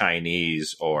or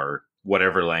Chinese or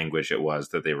whatever language it was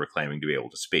that they were claiming to be able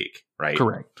to speak, right?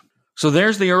 Correct. So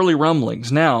there's the early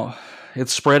rumblings. Now,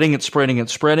 it's spreading.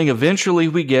 Eventually,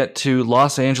 we get to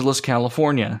Los Angeles,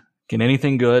 California. Can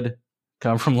anything good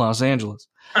come from Los Angeles?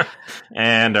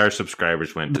 And our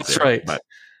subscribers went to That's zero, right. But.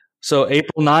 So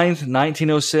April 9th,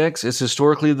 1906 is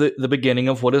historically the beginning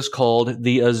of what is called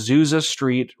the Azusa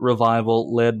Street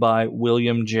revival led by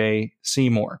William J.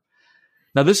 Seymour.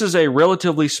 Now, this is a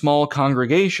relatively small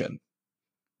congregation,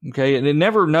 okay, and it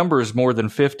never numbers more than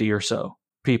 50 or so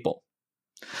people.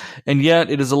 And yet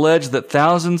it is alleged that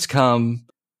thousands come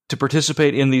to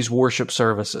participate in these worship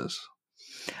services.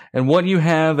 And what you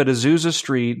have at Azusa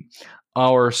Street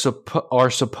are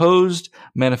supposed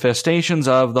manifestations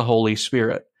of the Holy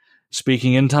Spirit.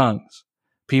 Speaking in tongues.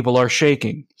 People are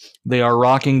shaking. They are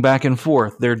rocking back and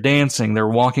forth. They're dancing. They're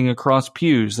walking across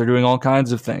pews. They're doing all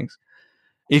kinds of things.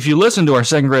 If you listen to our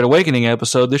Second Great Awakening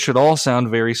episode, this should all sound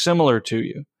very similar to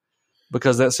you,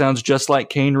 because that sounds just like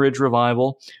Cane Ridge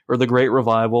Revival or the Great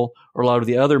Revival or a lot of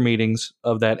the other meetings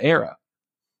of that era.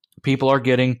 People are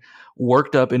getting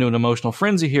worked up into an emotional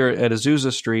frenzy here at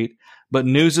Azusa Street, but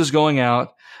news is going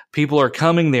out. People are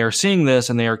coming, they are seeing this,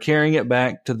 and they are carrying it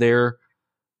back to their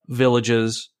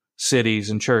villages, cities,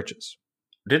 and churches.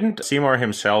 Didn't Seymour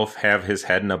himself have his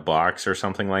head in a box or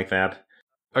something like that?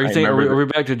 Are we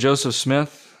back to Joseph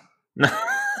Smith? No,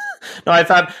 I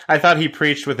thought he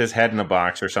preached with his head in a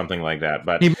box or something like that.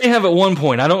 But he may have at one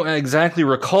point. I don't exactly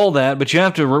recall that, but you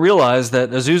have to realize that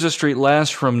Azusa Street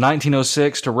lasts from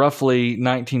 1906 to roughly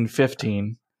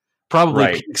 1915.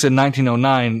 Probably peaks in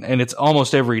 1909, and it's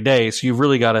almost every day. So you've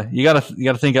really got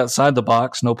to think outside the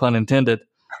box. No pun intended.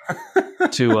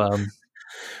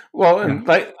 Well,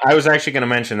 I was actually going to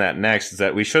mention that next, is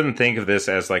that we shouldn't think of this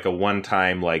as like a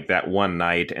one-time, like that one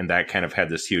night, and that kind of had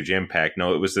this huge impact.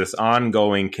 No, it was this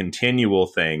ongoing, continual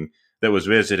thing that was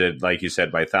visited, like you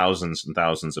said, by thousands and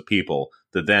thousands of people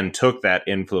that then took that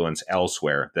influence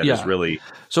elsewhere. That is really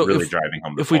driving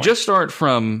home the point. If we just start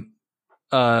from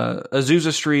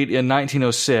Azusa Street in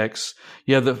 1906,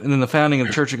 you have and then the founding of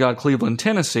the Church of God, Cleveland,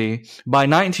 Tennessee. By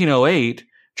 1908,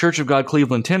 Church of God,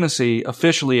 Cleveland, Tennessee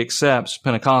officially accepts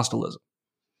Pentecostalism.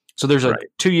 So there's a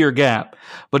 2-year gap.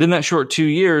 But in that short 2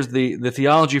 years, the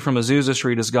theology from Azusa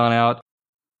Street has gone out.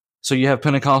 So you have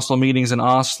Pentecostal meetings in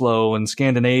Oslo and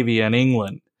Scandinavia and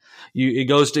England. It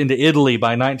goes into Italy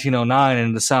by 1909 and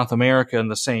into South America in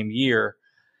the same year.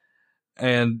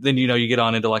 And then, you get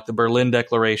on into like the Berlin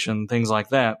Declaration, things like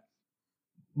that.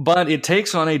 But it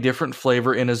takes on a different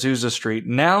flavor in Azusa Street.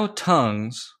 Now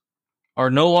tongues are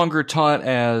no longer taught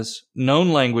as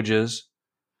known languages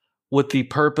with the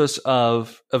purpose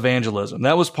of evangelism.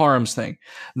 That was Parham's thing,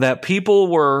 that people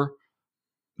were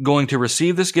going to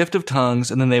receive this gift of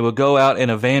tongues and then they would go out and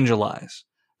evangelize.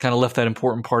 Kind of left that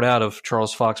important part out of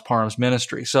Charles Fox Parham's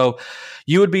ministry. So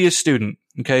you would be a student,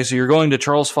 okay? So you're going to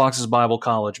Charles Fox's Bible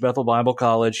College, Bethel Bible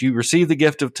College. You receive the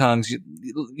gift of tongues.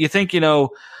 You think you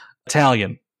know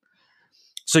Italian.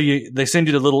 So they send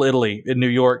you to Little Italy in New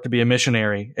York to be a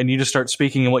missionary, and you just start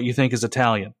speaking in what you think is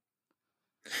Italian.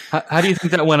 How do you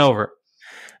think that went over?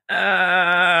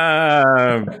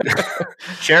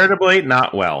 Charitably,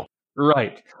 not well.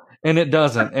 Right. And it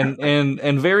doesn't.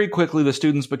 And very quickly the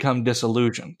students become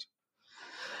disillusioned.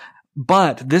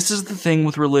 But this is the thing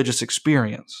with religious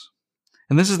experience.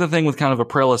 And this is the thing with kind of a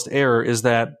prelist error, is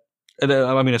that,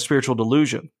 a spiritual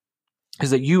delusion, is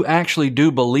that you actually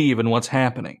do believe in what's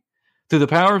happening. Through the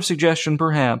power of suggestion,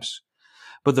 perhaps,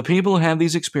 but the people who have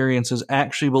these experiences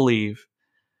actually believe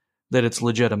that it's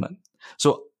legitimate.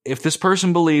 So if this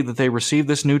person believed that they received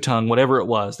this new tongue, whatever it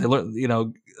was, they learned,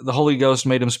 the Holy Ghost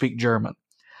made them speak German.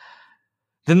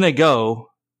 Then they go,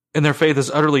 and their faith is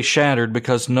utterly shattered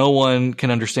because no one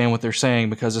can understand what they're saying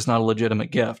because it's not a legitimate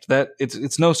gift. That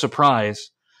it's no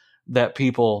surprise that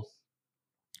people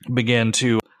begin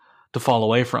to fall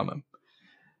away from him.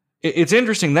 It's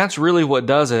interesting. That's really what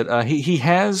does it.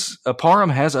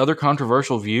 Parham has other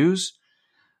controversial views.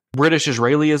 British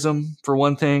Israelism, for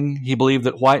one thing. He believed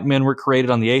that white men were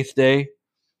created on the 8th day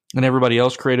and everybody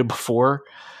else created before.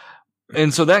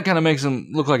 And so that kind of makes him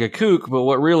look like a kook. But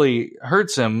what really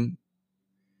hurts him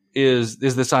is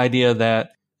this idea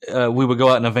that we would go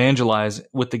out and evangelize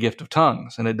with the gift of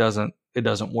tongues, and it doesn't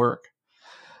work.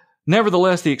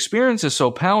 Nevertheless, the experience is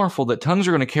so powerful that tongues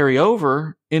are going to carry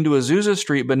over into Azusa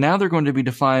Street, but now they're going to be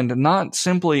defined not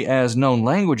simply as known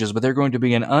languages, but they're going to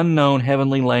be an unknown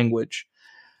heavenly language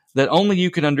that only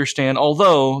you can understand,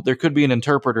 although there could be an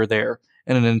interpreter there,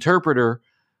 and an interpreter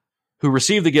who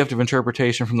received the gift of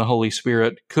interpretation from the Holy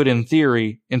Spirit could, in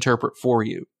theory, interpret for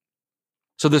you.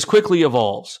 So this quickly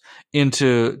evolves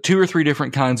into 2 or 3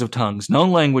 different kinds of tongues: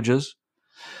 known languages,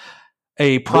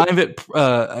 a heavenly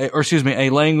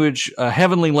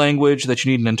language that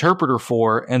you need an interpreter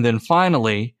for, and then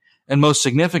finally, and most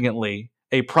significantly,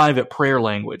 a private prayer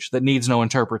language that needs no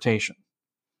interpretation.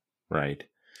 Right.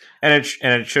 And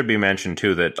it should be mentioned,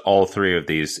 too, that all 3 of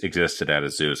these existed at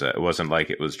Azusa. It wasn't like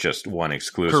it was just one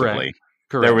exclusively.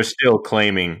 Correct. There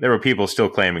were people still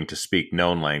claiming to speak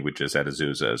known languages at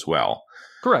Azusa as well.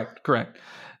 Correct.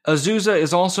 Azusa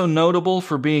is also notable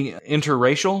for being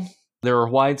interracial. There are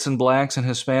whites and blacks and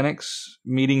Hispanics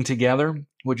meeting together,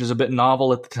 which is a bit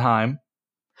novel at the time.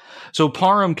 So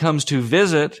Parham comes to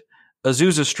visit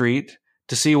Azusa Street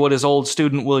to see what his old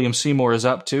student William Seymour is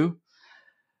up to.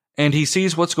 And he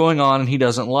sees what's going on and he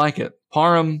doesn't like it.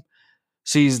 Parham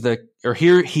he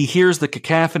hears the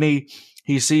cacophony,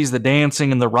 he sees the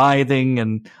dancing and the writhing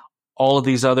and all of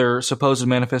these other supposed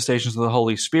manifestations of the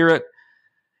Holy Spirit,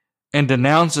 and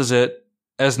denounces it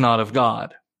as not of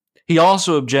God. He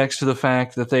also objects to the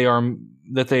fact that they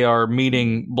are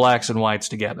meeting blacks and whites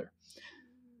together.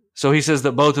 So he says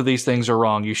that both of these things are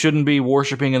wrong. You shouldn't be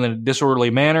worshiping in a disorderly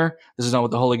manner. This is not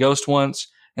what the Holy Ghost wants.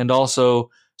 And also,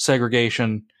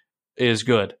 segregation is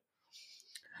good.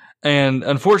 And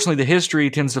unfortunately, the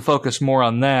history tends to focus more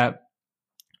on that.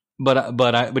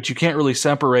 But you can't really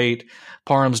separate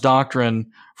Parham's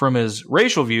doctrine from his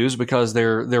racial views because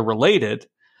they're related.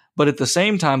 But at the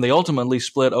same time, they ultimately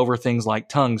split over things like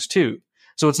tongues too.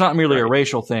 So it's not merely a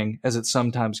racial thing as it's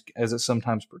sometimes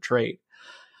portrayed.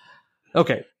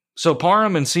 Okay, so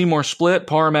Parham and Seymour split.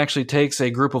 Parham actually takes a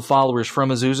group of followers from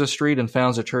Azusa Street and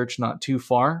founds a church not too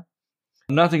far.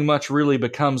 Nothing much really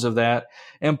becomes of that.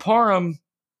 And Parham,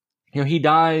 he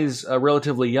dies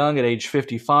relatively young at age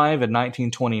 55 in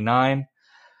 1929.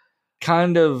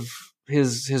 Kind of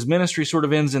his ministry sort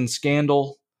of ends in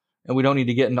scandal, and we don't need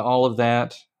to get into all of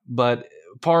that. But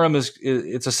Parham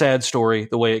it's a sad story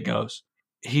the way it goes.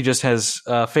 He just has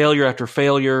failure after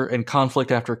failure and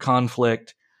conflict after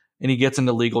conflict, and he gets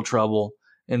into legal trouble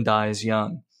and dies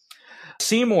young.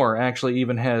 Seymour actually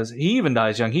even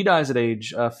dies young. He dies at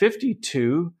age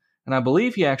 52. And I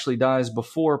believe he actually dies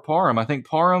before Parham. I think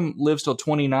Parham lives till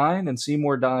 29 and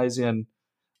Seymour dies in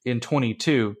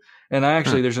 22. And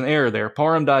there's an error there.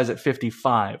 Parham dies at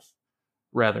 55,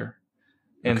 rather.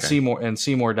 And okay.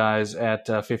 Seymour dies at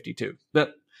 52.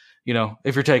 But,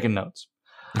 if you're taking notes.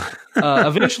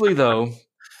 Eventually, though,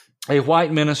 a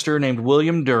white minister named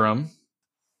William Durham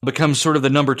becomes sort of the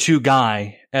number 2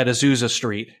 guy at Azusa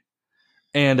Street.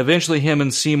 And eventually him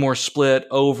and Seymour split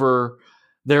over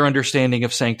their understanding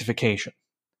of sanctification.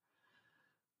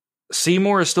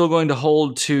 Seymour is still going to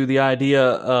hold to the idea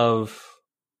of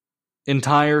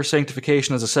entire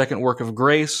sanctification as a second work of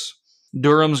grace.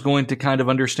 Durham's going to kind of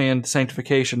understand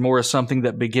sanctification more as something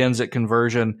that begins at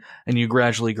conversion and you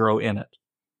gradually grow in it,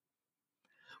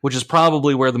 which is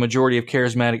probably where the majority of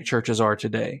charismatic churches are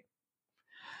today.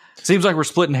 Seems like we're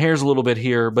splitting hairs a little bit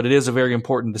here, but it is a very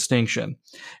important distinction.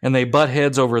 And they butt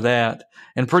heads over that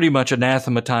and pretty much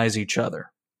anathematize each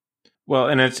other. Well,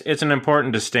 and it's an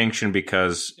important distinction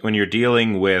because when you're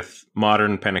dealing with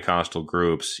modern Pentecostal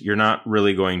groups, you're not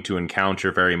really going to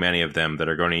encounter very many of them that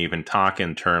are going to even talk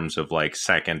in terms of like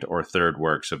second or third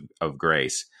works of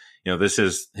grace. This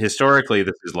is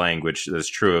language that's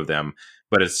true of them,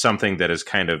 but it's something that is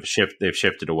kind of they've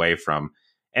shifted away from.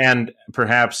 And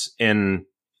perhaps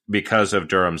because of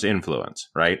Durham's influence,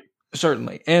 right?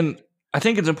 Certainly. And I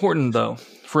think it's important, though,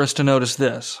 for us to notice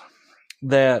this,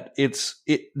 that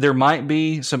there might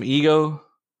be some ego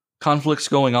conflicts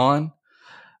going on,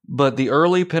 but the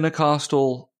early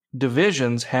Pentecostal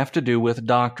divisions have to do with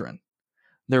doctrine.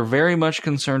 They're very much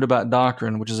concerned about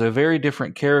doctrine, which is a very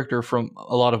different character from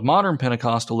a lot of modern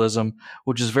Pentecostalism,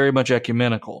 which is very much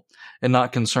ecumenical and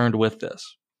not concerned with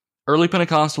this. Early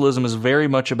Pentecostalism is very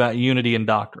much about unity and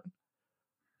doctrine,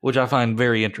 which I find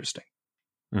very interesting.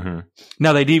 Mm-hmm.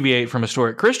 Now, they deviate from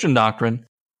historic Christian doctrine,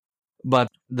 but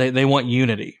they want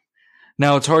unity.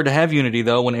 Now, it's hard to have unity,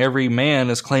 though, when every man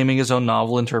is claiming his own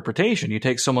novel interpretation. You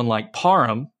take someone like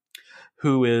Parham,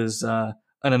 who is an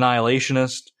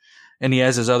annihilationist, and he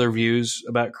has his other views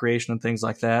about creation and things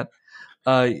like that.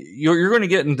 You're going to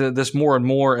get into this more and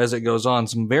more as it goes on,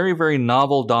 some very, very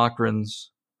novel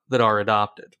doctrines that are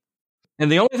adopted.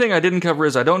 And the only thing I didn't cover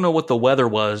is I don't know what the weather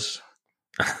was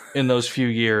in those few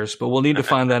years, but we'll need to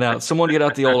find that out. Someone get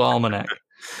out the old almanac.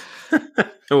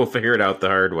 We'll figure it out the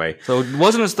hard way. So it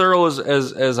wasn't as thorough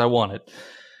as I wanted.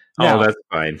 Now, that's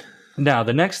fine. Now,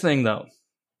 the next thing, though,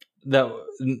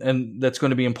 that's going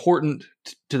to be important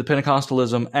to the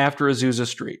Pentecostalism after Azusa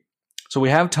Street. So we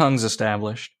have tongues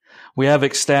established. We have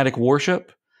ecstatic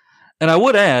worship. And I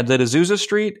would add that Azusa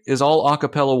Street is all a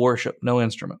cappella worship, no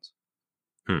instruments.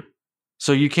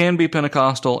 So you can be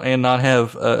Pentecostal and not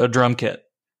have a drum kit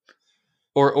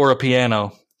or a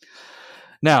piano.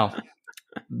 Now,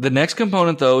 the next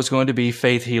component, though, is going to be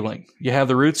faith healing. You have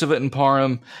the roots of it in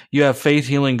Parham. You have faith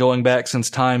healing going back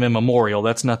since time immemorial.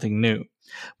 That's nothing new.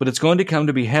 But it's going to come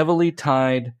to be heavily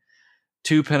tied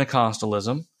to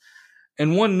Pentecostalism.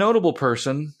 And one notable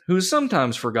person who is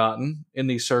sometimes forgotten in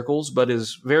these circles, but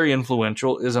is very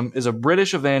influential, is a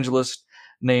British evangelist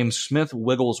named Smith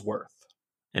Wigglesworth.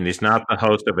 And he's not the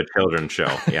host of a children's show.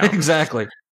 Yeah, exactly.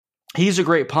 He's a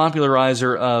great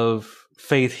popularizer of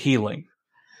faith healing.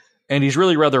 and he's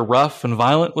really rather rough and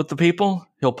violent with the people.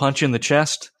 He'll punch you in the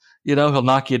chest, he'll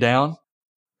knock you down.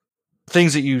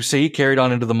 Things that you see carried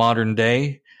on into the modern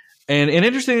day. And an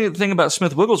interesting thing about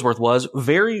Smith Wigglesworth was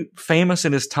very famous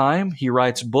in his time. He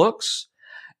writes books,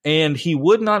 and he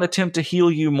would not attempt to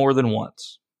heal you more than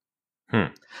once.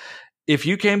 If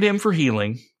you came to him for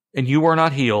healing and you were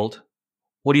not healed,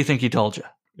 what do you think he told you?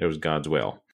 It was God's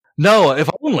will. No, if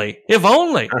only. Or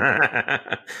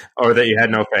that you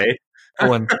had no faith.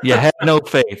 When you had no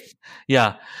faith.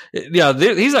 Yeah.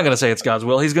 He's not going to say it's God's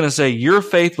will. He's going to say your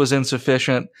faith was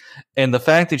insufficient, and the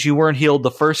fact that you weren't healed the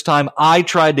first time I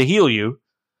tried to heal you,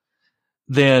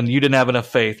 then you didn't have enough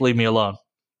faith. Leave me alone.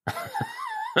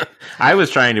 I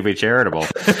was trying to be charitable.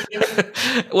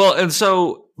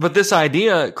 Well, but this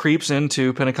idea creeps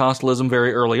into Pentecostalism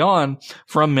very early on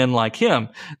from men like him.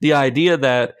 The idea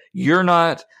that you're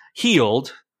not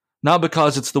healed, not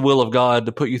because it's the will of God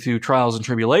to put you through trials and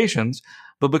tribulations,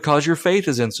 but because your faith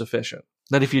is insufficient.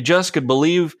 That if you just could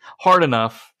believe hard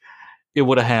enough, it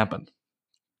would have happened.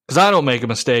 Because I don't make a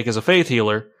mistake as a faith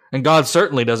healer, and God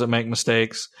certainly doesn't make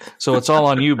mistakes, so it's all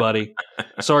on you, buddy.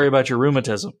 Sorry about your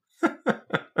rheumatism.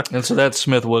 And so that's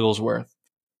Smith Wigglesworth.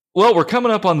 Well, we're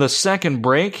coming up on the second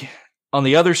break. On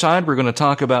the other side, we're going to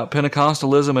talk about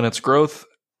Pentecostalism and its growth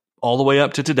all the way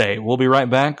up to today. We'll be right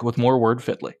back with more Word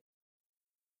Fitly.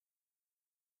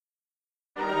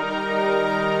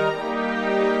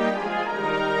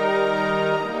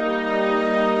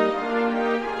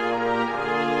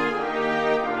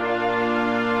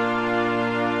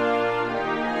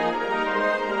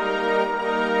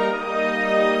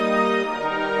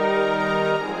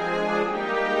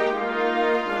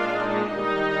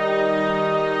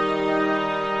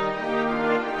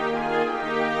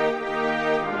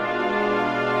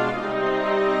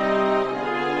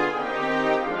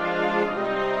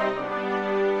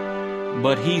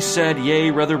 But he said,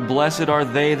 yea, rather blessed are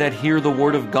they that hear the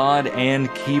word of God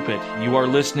and keep it. You are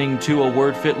listening to A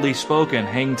Word Fitly Spoken.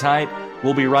 Hang tight.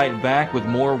 We'll be right back with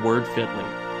more Word Fitly.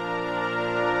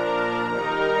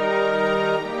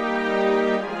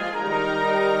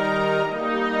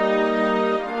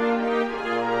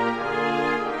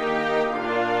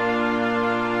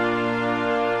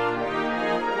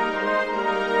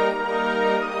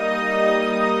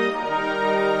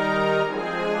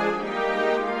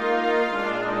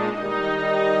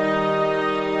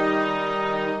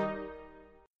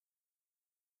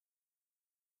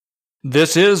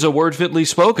 This is A Word Fitly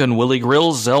Spoken. Willie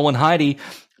Grills, Zelwyn Heidi,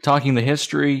 talking the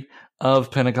history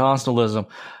of Pentecostalism.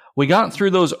 We got through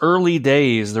those early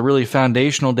days, the really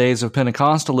foundational days of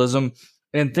Pentecostalism,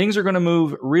 and things are going to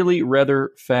move really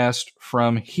rather fast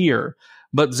from here.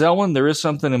 But Zelwyn, there is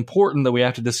something important that we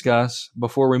have to discuss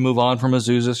before we move on from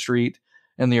Azusa Street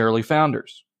and the early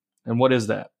founders. And what is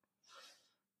that?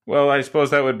 Well, I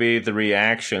suppose that would be the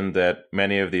reaction that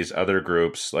many of these other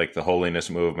groups, like the holiness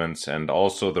movements and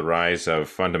also the rise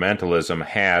of fundamentalism,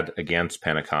 had against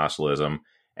Pentecostalism.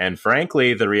 And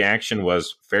frankly, the reaction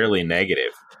was fairly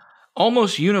negative.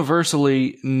 Almost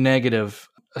universally negative,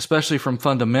 especially from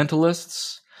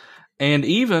fundamentalists and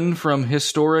even from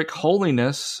historic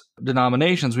holiness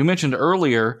denominations. We mentioned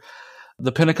earlier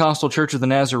the Pentecostal Church of the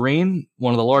Nazarene,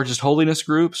 one of the largest holiness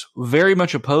groups, very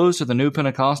much opposed to the new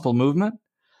Pentecostal movement.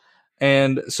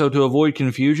 And so to avoid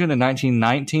confusion, in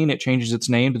 1919, it changes its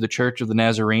name to the Church of the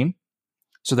Nazarene.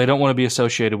 So they don't want to be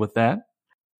associated with that.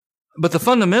 But the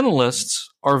fundamentalists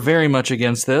are very much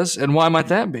against this. And why might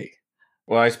that be?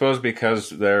 Well, I suppose because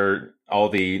they're all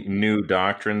the new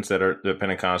doctrines that the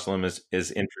Pentecostalism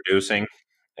is introducing,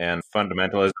 and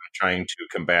fundamentalism trying to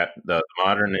combat the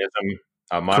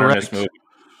modernist movement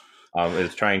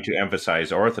is trying to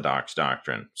emphasize Orthodox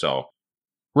doctrine. So.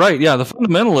 Right, yeah. The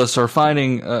fundamentalists are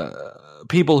finding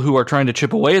people who are trying to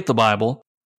chip away at the Bible,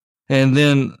 and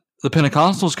then the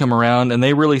Pentecostals come around and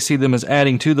they really see them as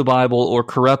adding to the Bible or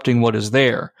corrupting what is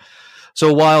there.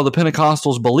 So while the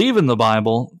Pentecostals believe in the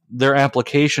Bible, their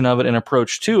application of it and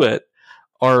approach to it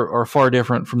are far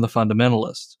different from the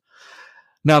fundamentalists.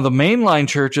 Now, the mainline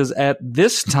churches at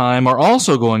this time are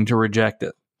also going to reject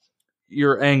it.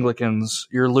 Your Anglicans,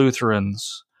 your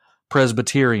Lutherans,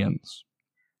 Presbyterians,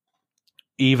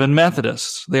 even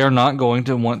Methodists. They are not going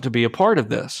to want to be a part of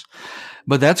this.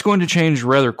 But that's going to change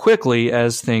rather quickly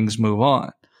as things move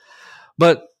on.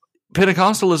 But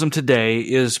Pentecostalism today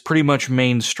is pretty much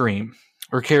mainstream,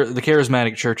 or the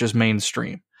charismatic church is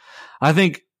mainstream. I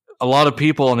think a lot of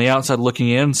people on the outside looking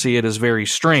in see it as very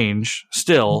strange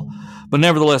still, but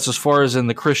nevertheless, as far as in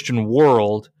the Christian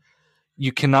world,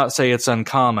 you cannot say it's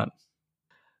uncommon.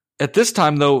 At this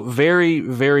time, though, very,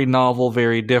 very novel,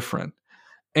 very different.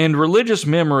 And religious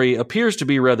memory appears to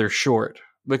be rather short,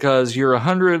 because you're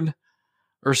 100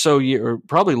 or so, or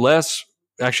probably less,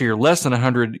 actually you're less than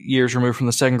 100 years removed from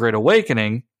the Second Great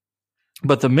Awakening,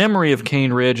 but the memory of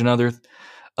Cane Ridge and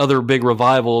other big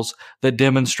revivals that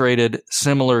demonstrated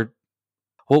similar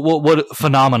what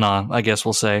phenomenon, I guess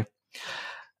we'll say.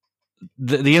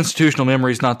 The institutional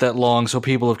memory is not that long, so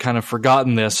people have kind of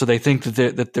forgotten this. So they think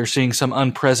that they're seeing some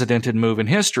unprecedented move in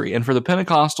history. And for the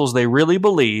Pentecostals, they really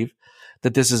believe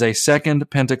that this is a second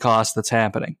Pentecost that's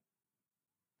happening.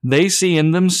 They see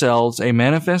in themselves a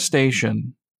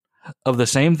manifestation of the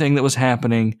same thing that was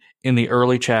happening in the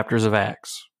early chapters of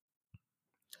Acts.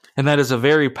 And that is a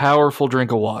very powerful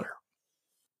drink of water.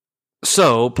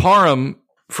 So Parham,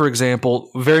 for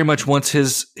example, very much wants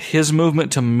his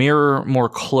movement to mirror more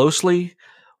closely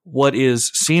what is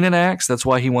seen in Acts. That's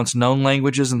why he wants known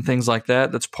languages and things like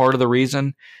that. That's part of the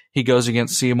reason he goes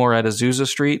against Seymour at Azusa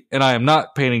Street. And I am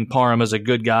not painting Parham as a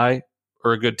good guy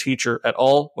or a good teacher at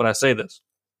all when I say this.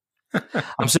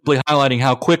 I'm simply highlighting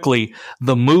how quickly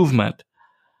the movement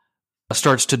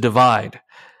starts to divide.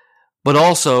 But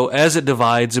also, as it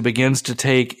divides, it begins to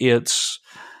take its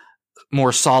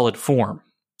more solid form.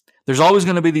 There's always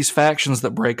going to be these factions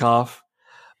that break off,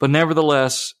 but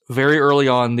nevertheless, very early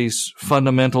on, these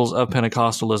fundamentals of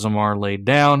Pentecostalism are laid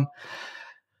down.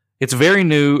 It's very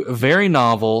new, very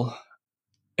novel,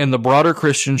 and the broader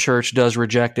Christian church does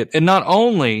reject it. And not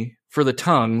only for the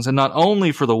tongues, and not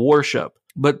only for the worship,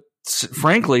 but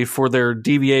frankly, for their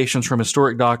deviations from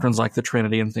historic doctrines like the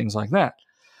Trinity and things like that.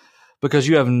 Because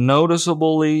you have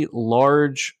noticeably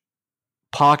large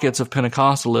pockets of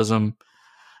Pentecostalism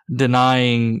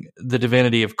denying the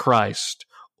divinity of Christ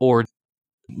or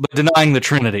denying the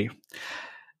Trinity.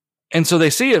 And so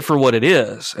they see it for what it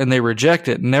is and they reject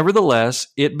it. Nevertheless,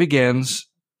 it begins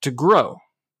to grow.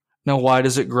 Now, why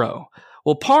does it grow?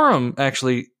 Well, Parham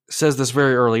actually says this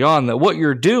very early on, that what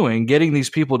you're doing, getting these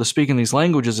people to speak in these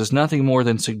languages, is nothing more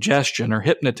than suggestion or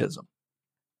hypnotism.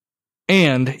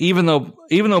 And even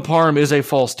though Parham is a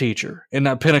false teacher, and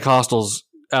that Pentecostals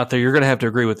out there, you're going to have to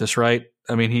agree with this, right?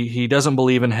 I mean, he doesn't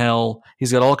believe in hell.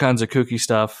 He's got all kinds of kooky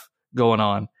stuff going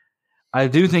on. I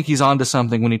do think he's onto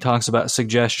something when he talks about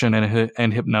suggestion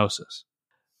and hypnosis.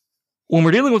 When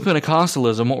we're dealing with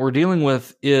Pentecostalism, what we're dealing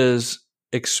with is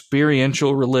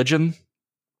experiential religion,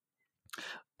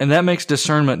 and that makes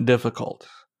discernment difficult.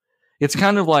 It's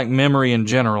kind of like memory in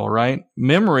general, right?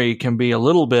 Memory can be a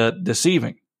little bit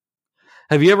deceiving.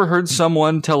 Have you ever heard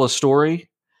someone tell a story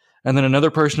and then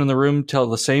another person in the room tell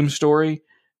the same story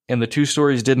and the two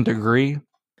stories didn't agree?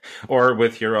 Or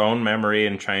with your own memory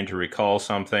and trying to recall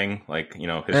something like,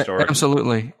 historic.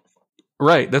 Absolutely.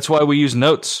 Right. That's why we use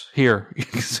notes here,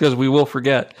 because we will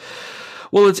forget.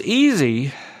 Well, it's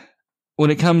easy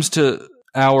when it comes to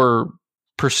our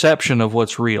perception of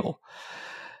what's real.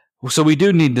 So we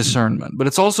do need discernment, but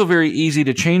it's also very easy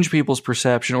to change people's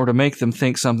perception or to make them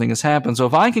think something has happened. So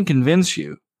if I can convince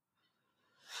you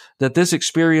that this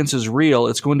experience is real,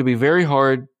 it's going to be very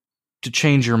hard to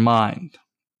change your mind.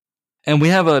 And we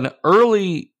have an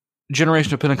early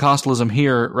generation of Pentecostalism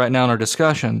here right now in our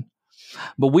discussion,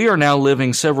 but we are now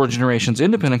living several generations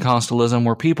into Pentecostalism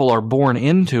where people are born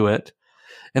into it,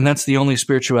 and that's the only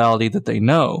spirituality that they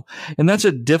know. And that's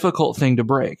a difficult thing to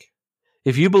break.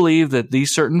 If you believe that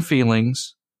these certain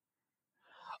feelings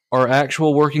are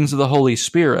actual workings of the Holy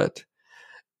Spirit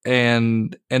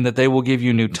and that they will give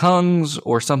you new tongues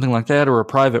or something like that, or a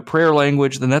private prayer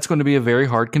language, then that's going to be a very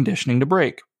hard conditioning to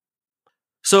break.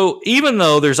 So even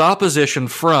though there's opposition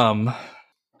from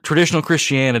traditional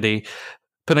Christianity,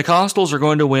 Pentecostals are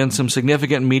going to win some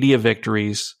significant media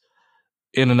victories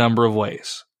in a number of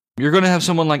ways. You're going to have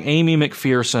someone like Amy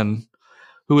McPherson,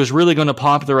 who is really going to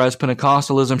popularize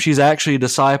Pentecostalism. She's actually a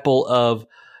disciple of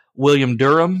William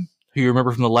Durham, who you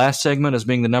remember from the last segment as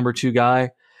being the number 2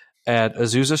 guy at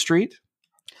Azusa Street.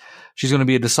 She's going to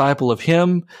be a disciple of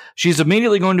him. She's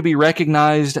immediately going to be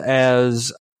recognized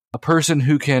as a person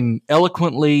who can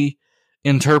eloquently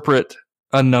interpret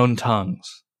unknown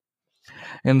tongues.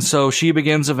 And so she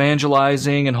begins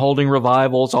evangelizing and holding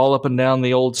revivals all up and down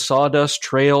the old sawdust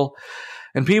trail.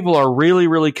 And people are really,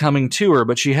 really coming to her,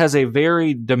 but she has a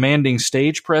very demanding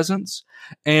stage presence.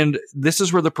 And this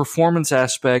is where the performance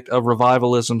aspect of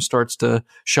revivalism starts to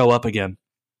show up again.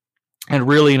 And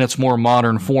really in its more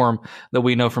modern form that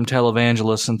we know from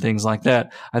televangelists and things like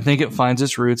that. I think it finds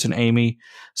its roots in Amy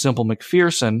Semple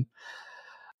McPherson.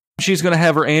 She's going to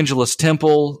have her Angelus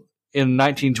Temple in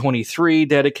 1923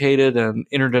 dedicated and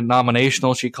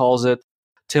interdenominational, she calls it,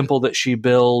 temple that she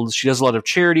builds. She does a lot of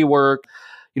charity work.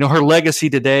 Her legacy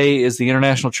today is the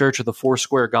International Church of the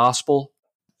Foursquare Gospel.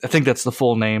 I think that's the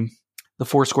full name, the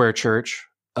Foursquare Church.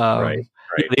 Right.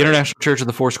 The International Church of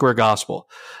the Foursquare Gospel,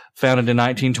 founded in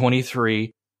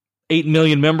 1923. 8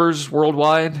 million members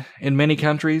worldwide in many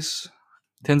countries,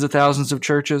 tens of thousands of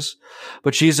churches.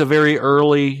 But she's a very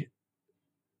early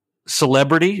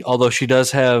celebrity, although she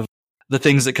does have the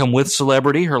things that come with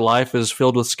celebrity. Her life is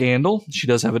filled with scandal. She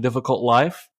does have a difficult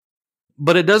life.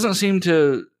 But it doesn't seem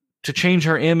to change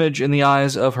her image in the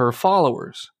eyes of her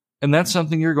followers. And that's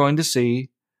something you're going to see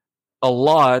a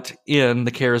lot in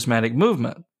the charismatic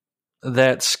movement.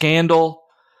 That scandal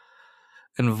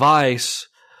and vice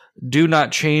do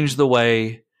not change the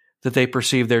way that they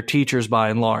perceive their teachers by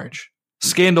and large.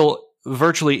 Scandal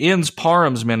virtually ends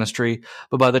Parham's ministry,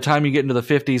 but by the time you get into the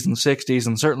 50s and 60s,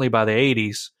 and certainly by the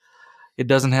 80s, it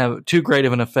doesn't have too great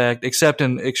of an effect, except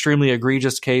in extremely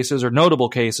egregious cases or notable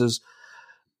cases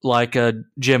like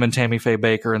Jim and Tammy Faye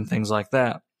Baker and things like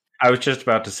that. I was just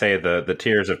about to say the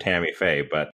tears of Tammy Faye,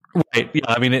 but... Right, yeah,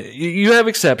 I mean, you have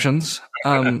exceptions.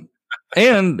 And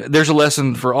there's a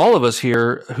lesson for all of us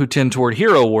here who tend toward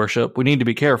hero worship. We need to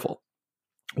be careful.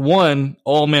 One,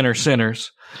 all men are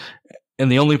sinners, and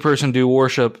the only person due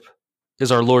worship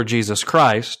is our Lord Jesus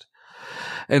Christ.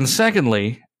 And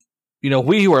secondly,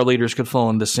 we who are leaders could fall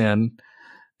into sin.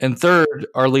 And third,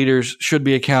 our leaders should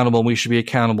be accountable, and we should be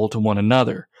accountable to one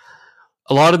another.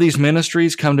 A lot of these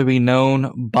ministries come to be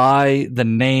known by the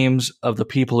names of the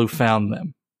people who found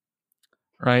them,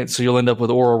 right? So you'll end up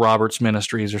with Oral Roberts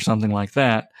Ministries or something like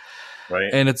that. Right.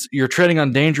 And you're treading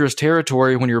on dangerous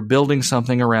territory when you're building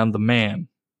something around the man.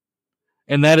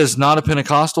 And that is not a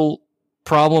Pentecostal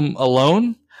problem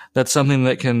alone. That's something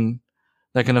that can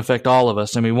affect all of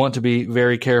us. And we want to be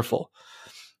very careful.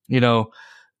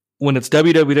 When it's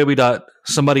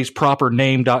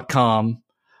www.somebodiespropername.com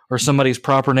or Somebody's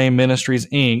Proper Name Ministries,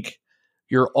 Inc.,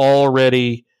 you're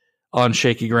already on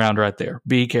shaky ground right there.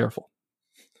 Be careful.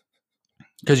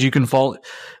 Because you can fall.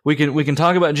 We can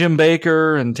talk about Jim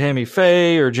Baker and Tammy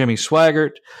Faye or Jimmy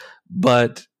Swaggart,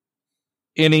 but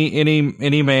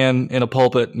any man in a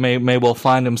pulpit may well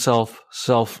find himself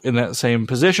in that same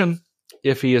position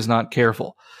if he is not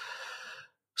careful.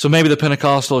 So maybe the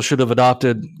Pentecostals should have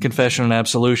adopted confession and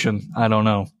absolution. I don't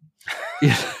know.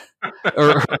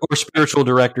 or spiritual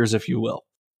directors, if you will.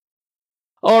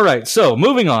 All right, so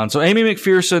moving on. So Amy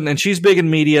McPherson, and she's big in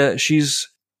media. She's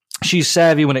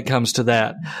savvy when it comes to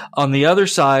that. On the other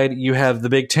side, you have the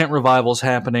big tent revivals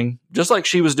happening, just like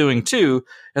she was doing too,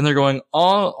 and they're going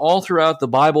all throughout the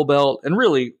Bible Belt and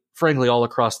really, frankly, all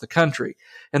across the country.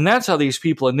 And that's how these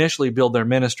people initially build their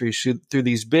ministries, through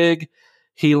these big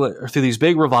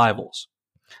revivals.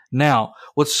 Now,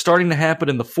 what's starting to happen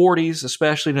in the 40s,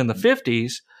 especially in the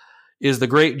 50s, is the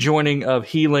great joining of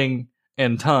healing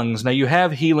and tongues. Now, you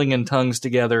have healing and tongues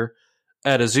together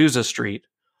at Azusa Street,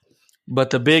 but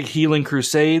the big healing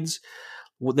crusades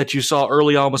that you saw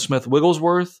early on with Smith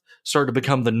Wigglesworth started to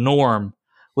become the norm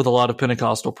with a lot of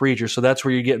Pentecostal preachers. So that's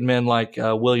where you get men like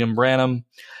William Branham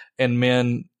and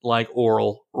men like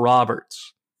Oral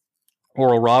Roberts.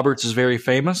 Oral Roberts is very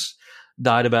famous,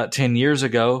 died about 10 years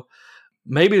ago,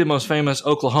 maybe the most famous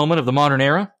Oklahoman of the modern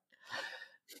era.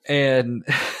 And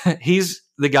he's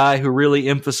the guy who really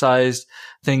emphasized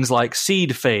things like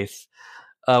seed faith.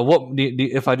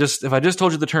 If I just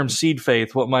told you the term seed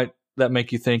faith, what might that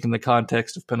make you think in the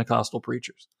context of Pentecostal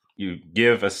preachers? You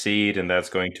give a seed, and that's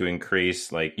going to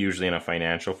increase, like usually in a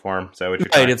financial form. Is that what you're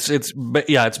right? talking?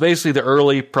 It's basically the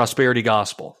early prosperity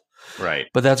gospel, right?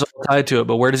 But that's all tied to it.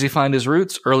 But where does he find his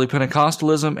roots? Early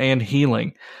Pentecostalism and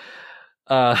healing.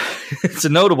 It's a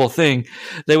notable thing.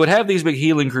 They would have these big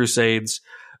healing crusades,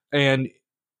 and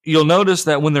you'll notice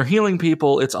that when they're healing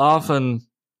people, it's often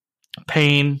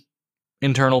pain,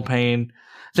 internal pain,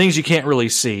 things you can't really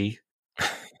see.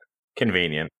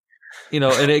 Convenient.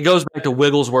 And it goes back to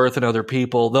Wigglesworth and other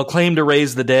people. They'll claim to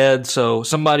raise the dead, so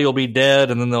somebody will be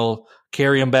dead, and then they'll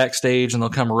carry them backstage, and they'll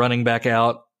come running back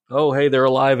out. Oh, hey, they're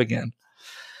alive again.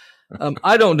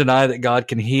 I don't deny that God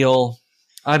can heal.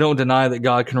 I don't deny that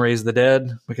God can raise the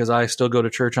dead, because I still go to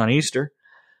church on Easter.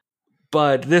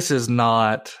 But this is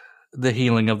not the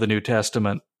healing of the New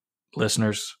Testament,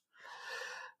 listeners.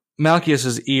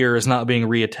 Malchus's ear is not being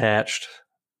reattached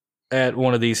at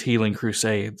one of these healing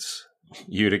crusades.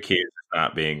 Eutychus is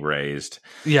not being raised.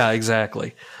 Yeah,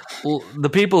 exactly. The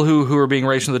people who are being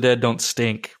raised from the dead don't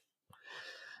stink.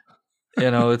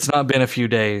 It's not been a few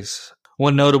days.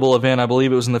 One notable event, I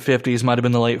believe it was in the 50s, might have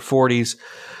been the late 40s,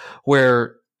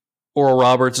 where Oral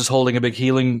Roberts is holding a big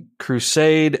healing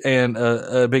crusade, and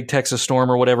a big Texas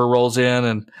storm or whatever rolls in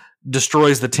and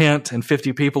destroys the tent, and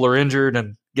 50 people are injured,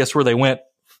 and guess where they went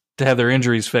to have their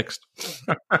injuries fixed?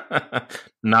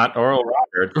 Not Oral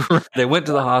Roberts. They went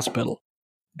to the hospital.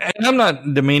 And I'm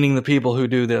not demeaning the people who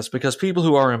do this, because people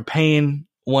who are in pain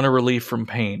want a relief from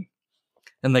pain.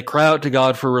 And they cry out to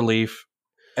God for relief,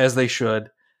 as they should.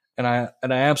 And I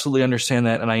absolutely understand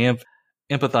that, and I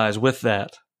empathize with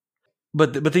that.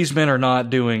 But these men are not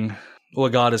doing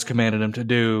what God has commanded them to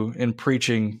do in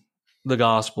preaching the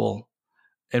gospel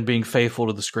and being faithful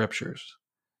to the scriptures,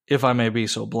 if I may be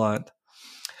so blunt.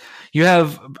 You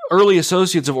have early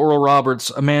associates of Oral Roberts,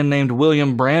 a man named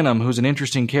William Branham, who's an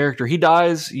interesting character. He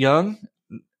dies young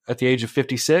at the age of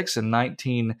 56 in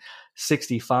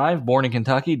 1965, born in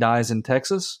Kentucky, dies in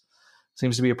Texas.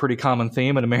 Seems to be a pretty common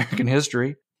theme in American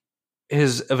history.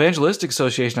 His evangelistic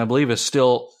association, I believe, is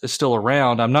still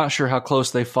around. I'm not sure how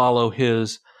close they follow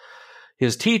his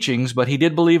teachings, but he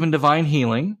did believe in divine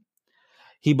healing.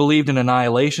 He believed in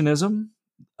annihilationism,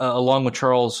 along with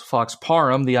Charles Fox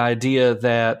Parham, the idea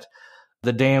that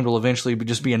the damned will eventually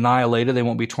just be annihilated. They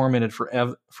won't be tormented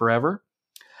forever.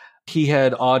 He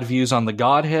had odd views on the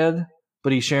Godhead,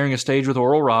 but he's sharing a stage with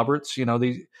Oral Roberts.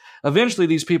 Eventually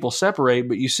these people separate,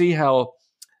 but you see how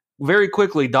very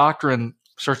quickly doctrine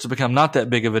starts to become not that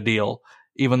big of a deal,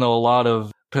 even though a lot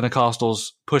of Pentecostals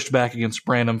pushed back against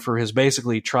Branham for his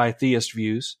basically tritheist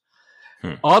views.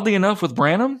 Oddly enough, with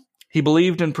Branham, he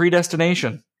believed in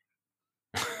predestination.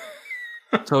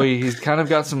 So he's kind of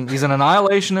got he's an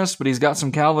annihilationist, but he's got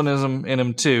some Calvinism in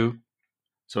him too.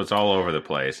 So it's all over the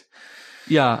place.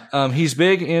 Yeah. He's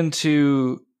big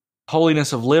into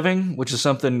holiness of living, which is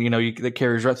something, that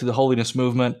carries right through the holiness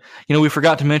movement. We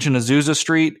forgot to mention Azusa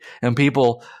Street and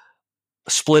people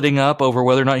splitting up over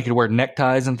whether or not you could wear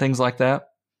neckties and things like that.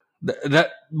 That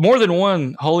more than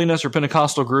one holiness or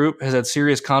Pentecostal group has had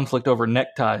serious conflict over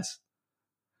neckties.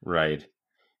 Right.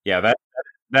 Yeah,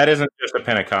 that isn't just a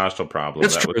Pentecostal problem.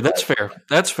 That's true. That's fair.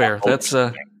 That's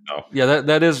yeah.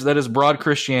 That is broad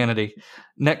Christianity.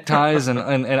 Neckties and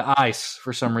ice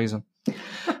for some reason.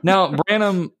 Now,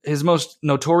 Branham, his most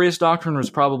notorious doctrine was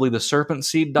probably the serpent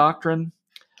seed doctrine.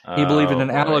 He believed in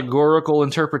an allegorical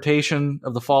interpretation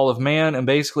of the fall of man, and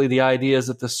basically the idea is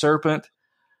that the serpent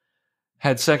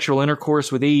had sexual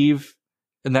intercourse with Eve,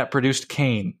 and that produced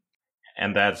Cain.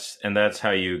 And that's how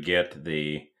you get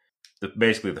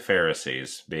basically the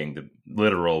Pharisees being the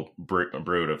literal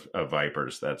brood of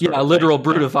vipers. That's literal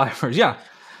brood of vipers. Yeah,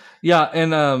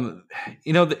 and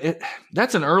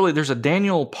that's there's a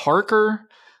Daniel Parker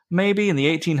maybe in the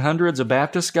 1800s, a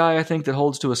Baptist guy I think that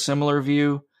holds to a similar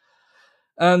view.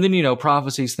 And then,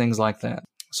 prophecies, things like that.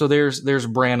 So there's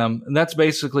Branham, and that's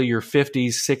basically your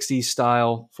 50s, 60s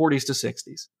style, 40s to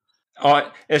 60s.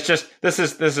 Oh, it's just, this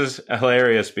is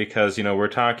hilarious because, we're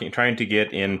trying to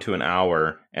get into an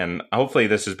hour, and hopefully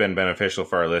this has been beneficial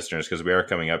for our listeners because we are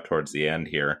coming up towards the end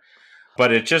here.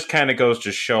 But it just kind of goes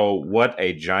to show what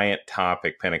a giant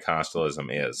topic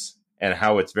Pentecostalism is and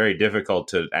how it's very difficult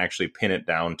to actually pin it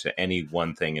down to any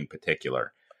one thing in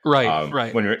particular.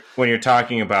 Right. When you're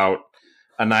talking about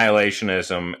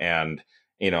annihilationism and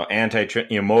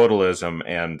anti-modalism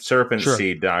and serpent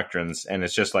seed doctrines, and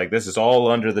it's just like this is all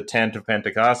under the tent of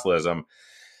Pentecostalism.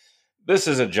 This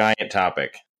is a giant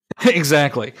topic.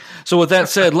 Exactly. So with that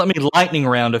said, let me lightning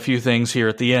round a few things here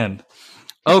at the end.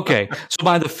 Okay, so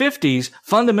by the 50s,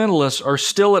 fundamentalists are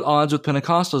still at odds with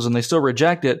Pentecostalism. They still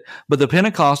reject it, but the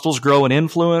Pentecostals grow in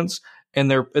influence,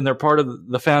 and they're part of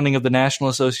the founding of the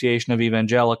National Association of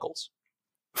Evangelicals.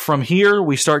 From here,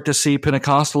 we start to see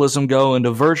Pentecostalism go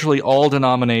into virtually all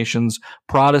denominations,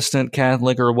 Protestant,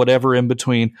 Catholic, or whatever in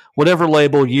between, whatever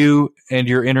label you and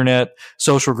your internet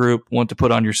social group want to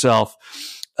put on yourself.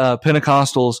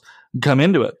 Pentecostals come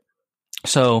into it.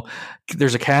 So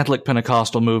there's a Catholic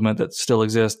Pentecostal movement that still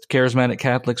exists. Charismatic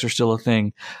Catholics are still a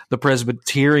thing. The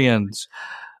Presbyterians,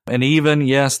 and even,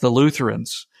 yes, the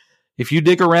Lutherans. If you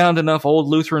dig around enough old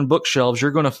Lutheran bookshelves,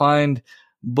 you're going to find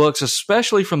books,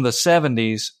 especially from the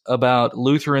 70s, about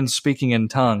Lutherans speaking in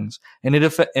tongues, and it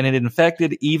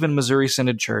infected even Missouri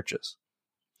Synod churches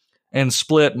and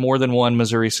split more than one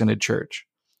Missouri Synod church.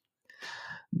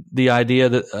 The idea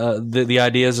that the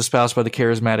idea is espoused by the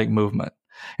charismatic movement,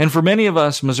 and for many of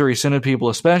us Missouri Synod people,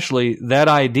 especially, that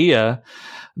idea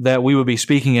that we would be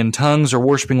speaking in tongues or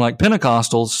worshiping like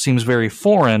Pentecostals seems very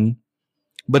foreign,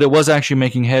 but it was actually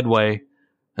making headway,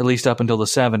 at least up until the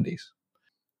 70s.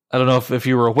 I don't know if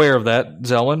you were aware of that,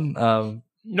 Zelwyn.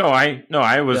 No,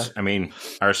 I was. Yeah. I mean,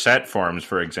 our set forms,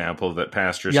 for example, that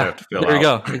pastors have to fill out. There you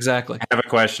go. Exactly. I have a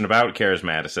question about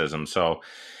charismaticism. So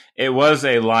it was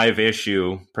a live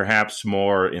issue, perhaps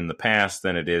more in the past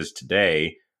than it is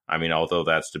today. I mean, although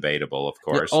that's debatable, of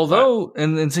course. Yeah,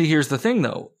 and see, here's the thing,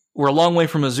 though. We're a long way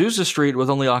from Azusa Street with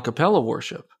only a cappella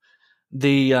worship.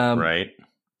 The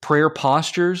prayer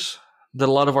postures that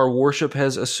a lot of our worship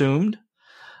has assumed,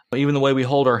 even the way we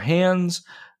hold our hands,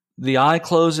 the eye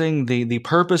closing, the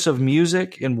purpose of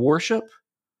music in worship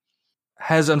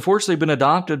has unfortunately been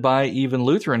adopted by even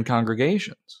Lutheran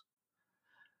congregations.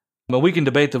 But we can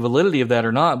debate the validity of that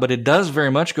or not, but it does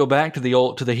very much go back to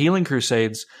the healing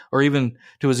crusades, or even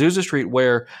to Azusa Street,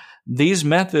 where these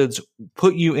methods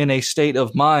put you in a state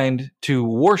of mind to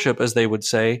worship, as they would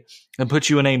say, and put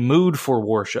you in a mood for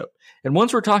worship. And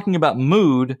once we're talking about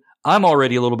mood, I'm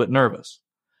already a little bit nervous.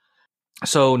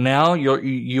 So now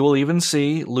you will even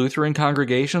see Lutheran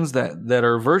congregations that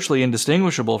are virtually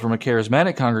indistinguishable from a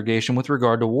charismatic congregation with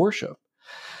regard to worship.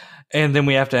 And then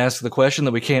we have to ask the question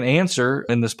that we can't answer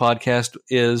in this podcast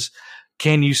is,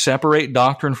 can you separate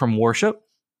doctrine from worship?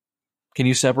 Can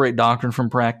you separate doctrine from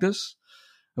practice?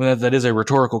 I mean, that is a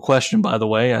rhetorical question, by the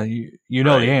way. You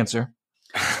know the answer.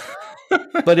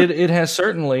 But it has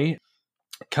certainly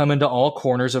come into all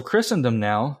corners of Christendom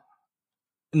now.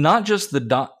 Not just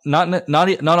not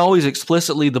always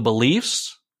explicitly the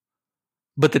beliefs,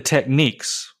 but the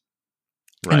techniques.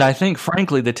 Right. And I think,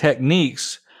 frankly, the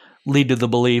techniques lead to the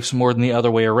beliefs more than the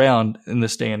other way around in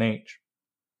this day and age.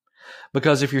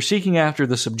 Because if you're seeking after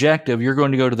the subjective, you're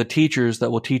going to go to the teachers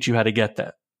that will teach you how to get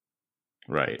that.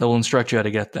 Right. That will instruct you how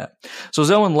to get that. So,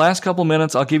 Zelwyn, last couple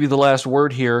minutes, I'll give you the last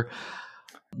word here.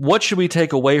 What should we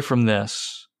take away from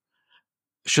this?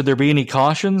 Should there be any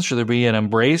cautions? Should there be an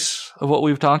embrace of what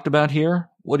we've talked about here?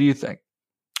 What do you think?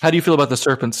 How do you feel about the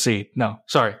serpent's seed? No,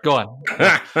 sorry, go on.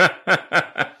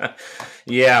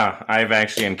 Yeah, I've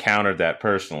actually encountered that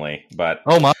personally. But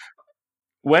my.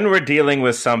 When we're dealing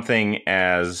with something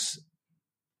as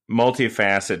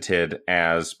multifaceted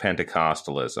as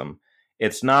Pentecostalism,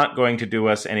 it's not going to do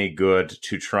us any good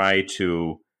to try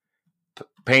to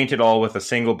paint it all with a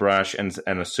single brush and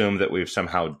assume that we've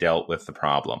somehow dealt with the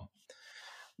problem.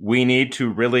 We need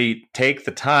to really take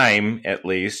the time, at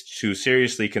least, to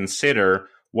seriously consider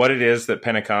what it is that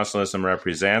Pentecostalism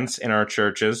represents in our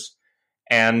churches,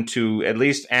 and to at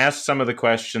least ask some of the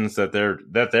questions that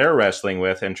they're wrestling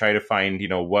with, and try to find,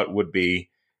 what would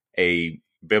be a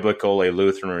biblical, a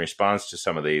Lutheran response to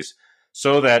some of these,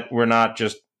 so that we're not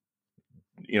just,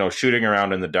 shooting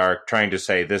around in the dark trying to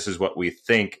say this is what we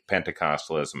think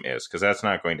Pentecostalism is, because that's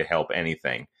not going to help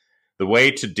anything. The way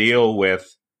to deal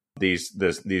with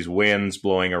these winds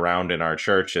blowing around in our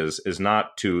churches is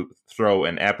not to throw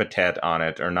an epithet on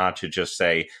it, or not to just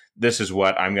say, this is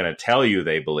what I'm going to tell you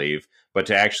they believe, but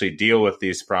to actually deal with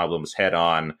these problems head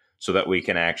on so that we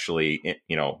can actually,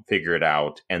 figure it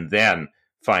out and then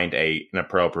find an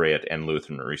appropriate and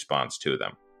Lutheran response to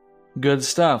them. Good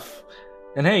stuff.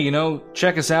 And hey,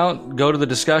 check us out. Go to the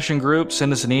discussion group,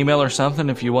 send us an email or something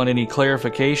if you want any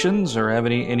clarifications or have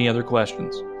any other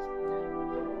questions.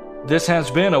 This has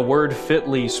been A Word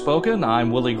Fitly Spoken. I'm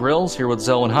Willie Grills here with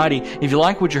Zelwyn Heidi. If you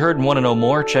like what you heard and want to know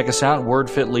more, check us out,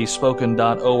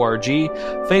 wordfitlyspoken.org,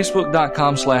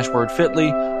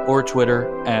 facebook.com/wordfitly, or Twitter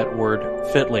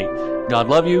 @wordfitly. God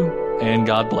love you, and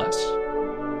God bless.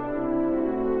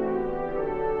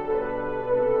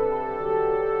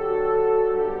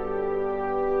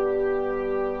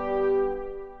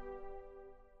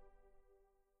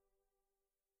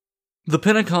 The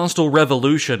Pentecostal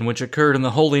Revolution, which occurred in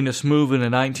the Holiness Movement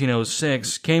in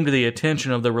 1906, came to the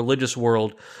attention of the religious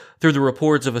world through the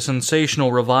reports of a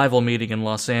sensational revival meeting in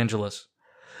Los Angeles.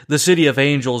 The City of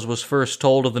Angels was first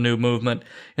told of the new movement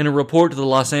in a report to the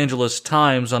Los Angeles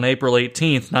Times on April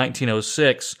 18,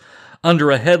 1906,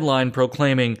 under a headline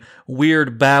proclaiming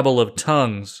 "Weird Babble of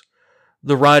Tongues."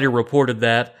 The writer reported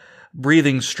that,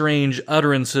 breathing strange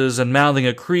utterances and mouthing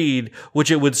a creed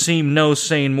which it would seem no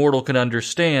sane mortal could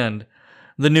understand,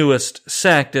 the newest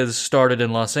sect has started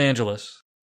in Los Angeles.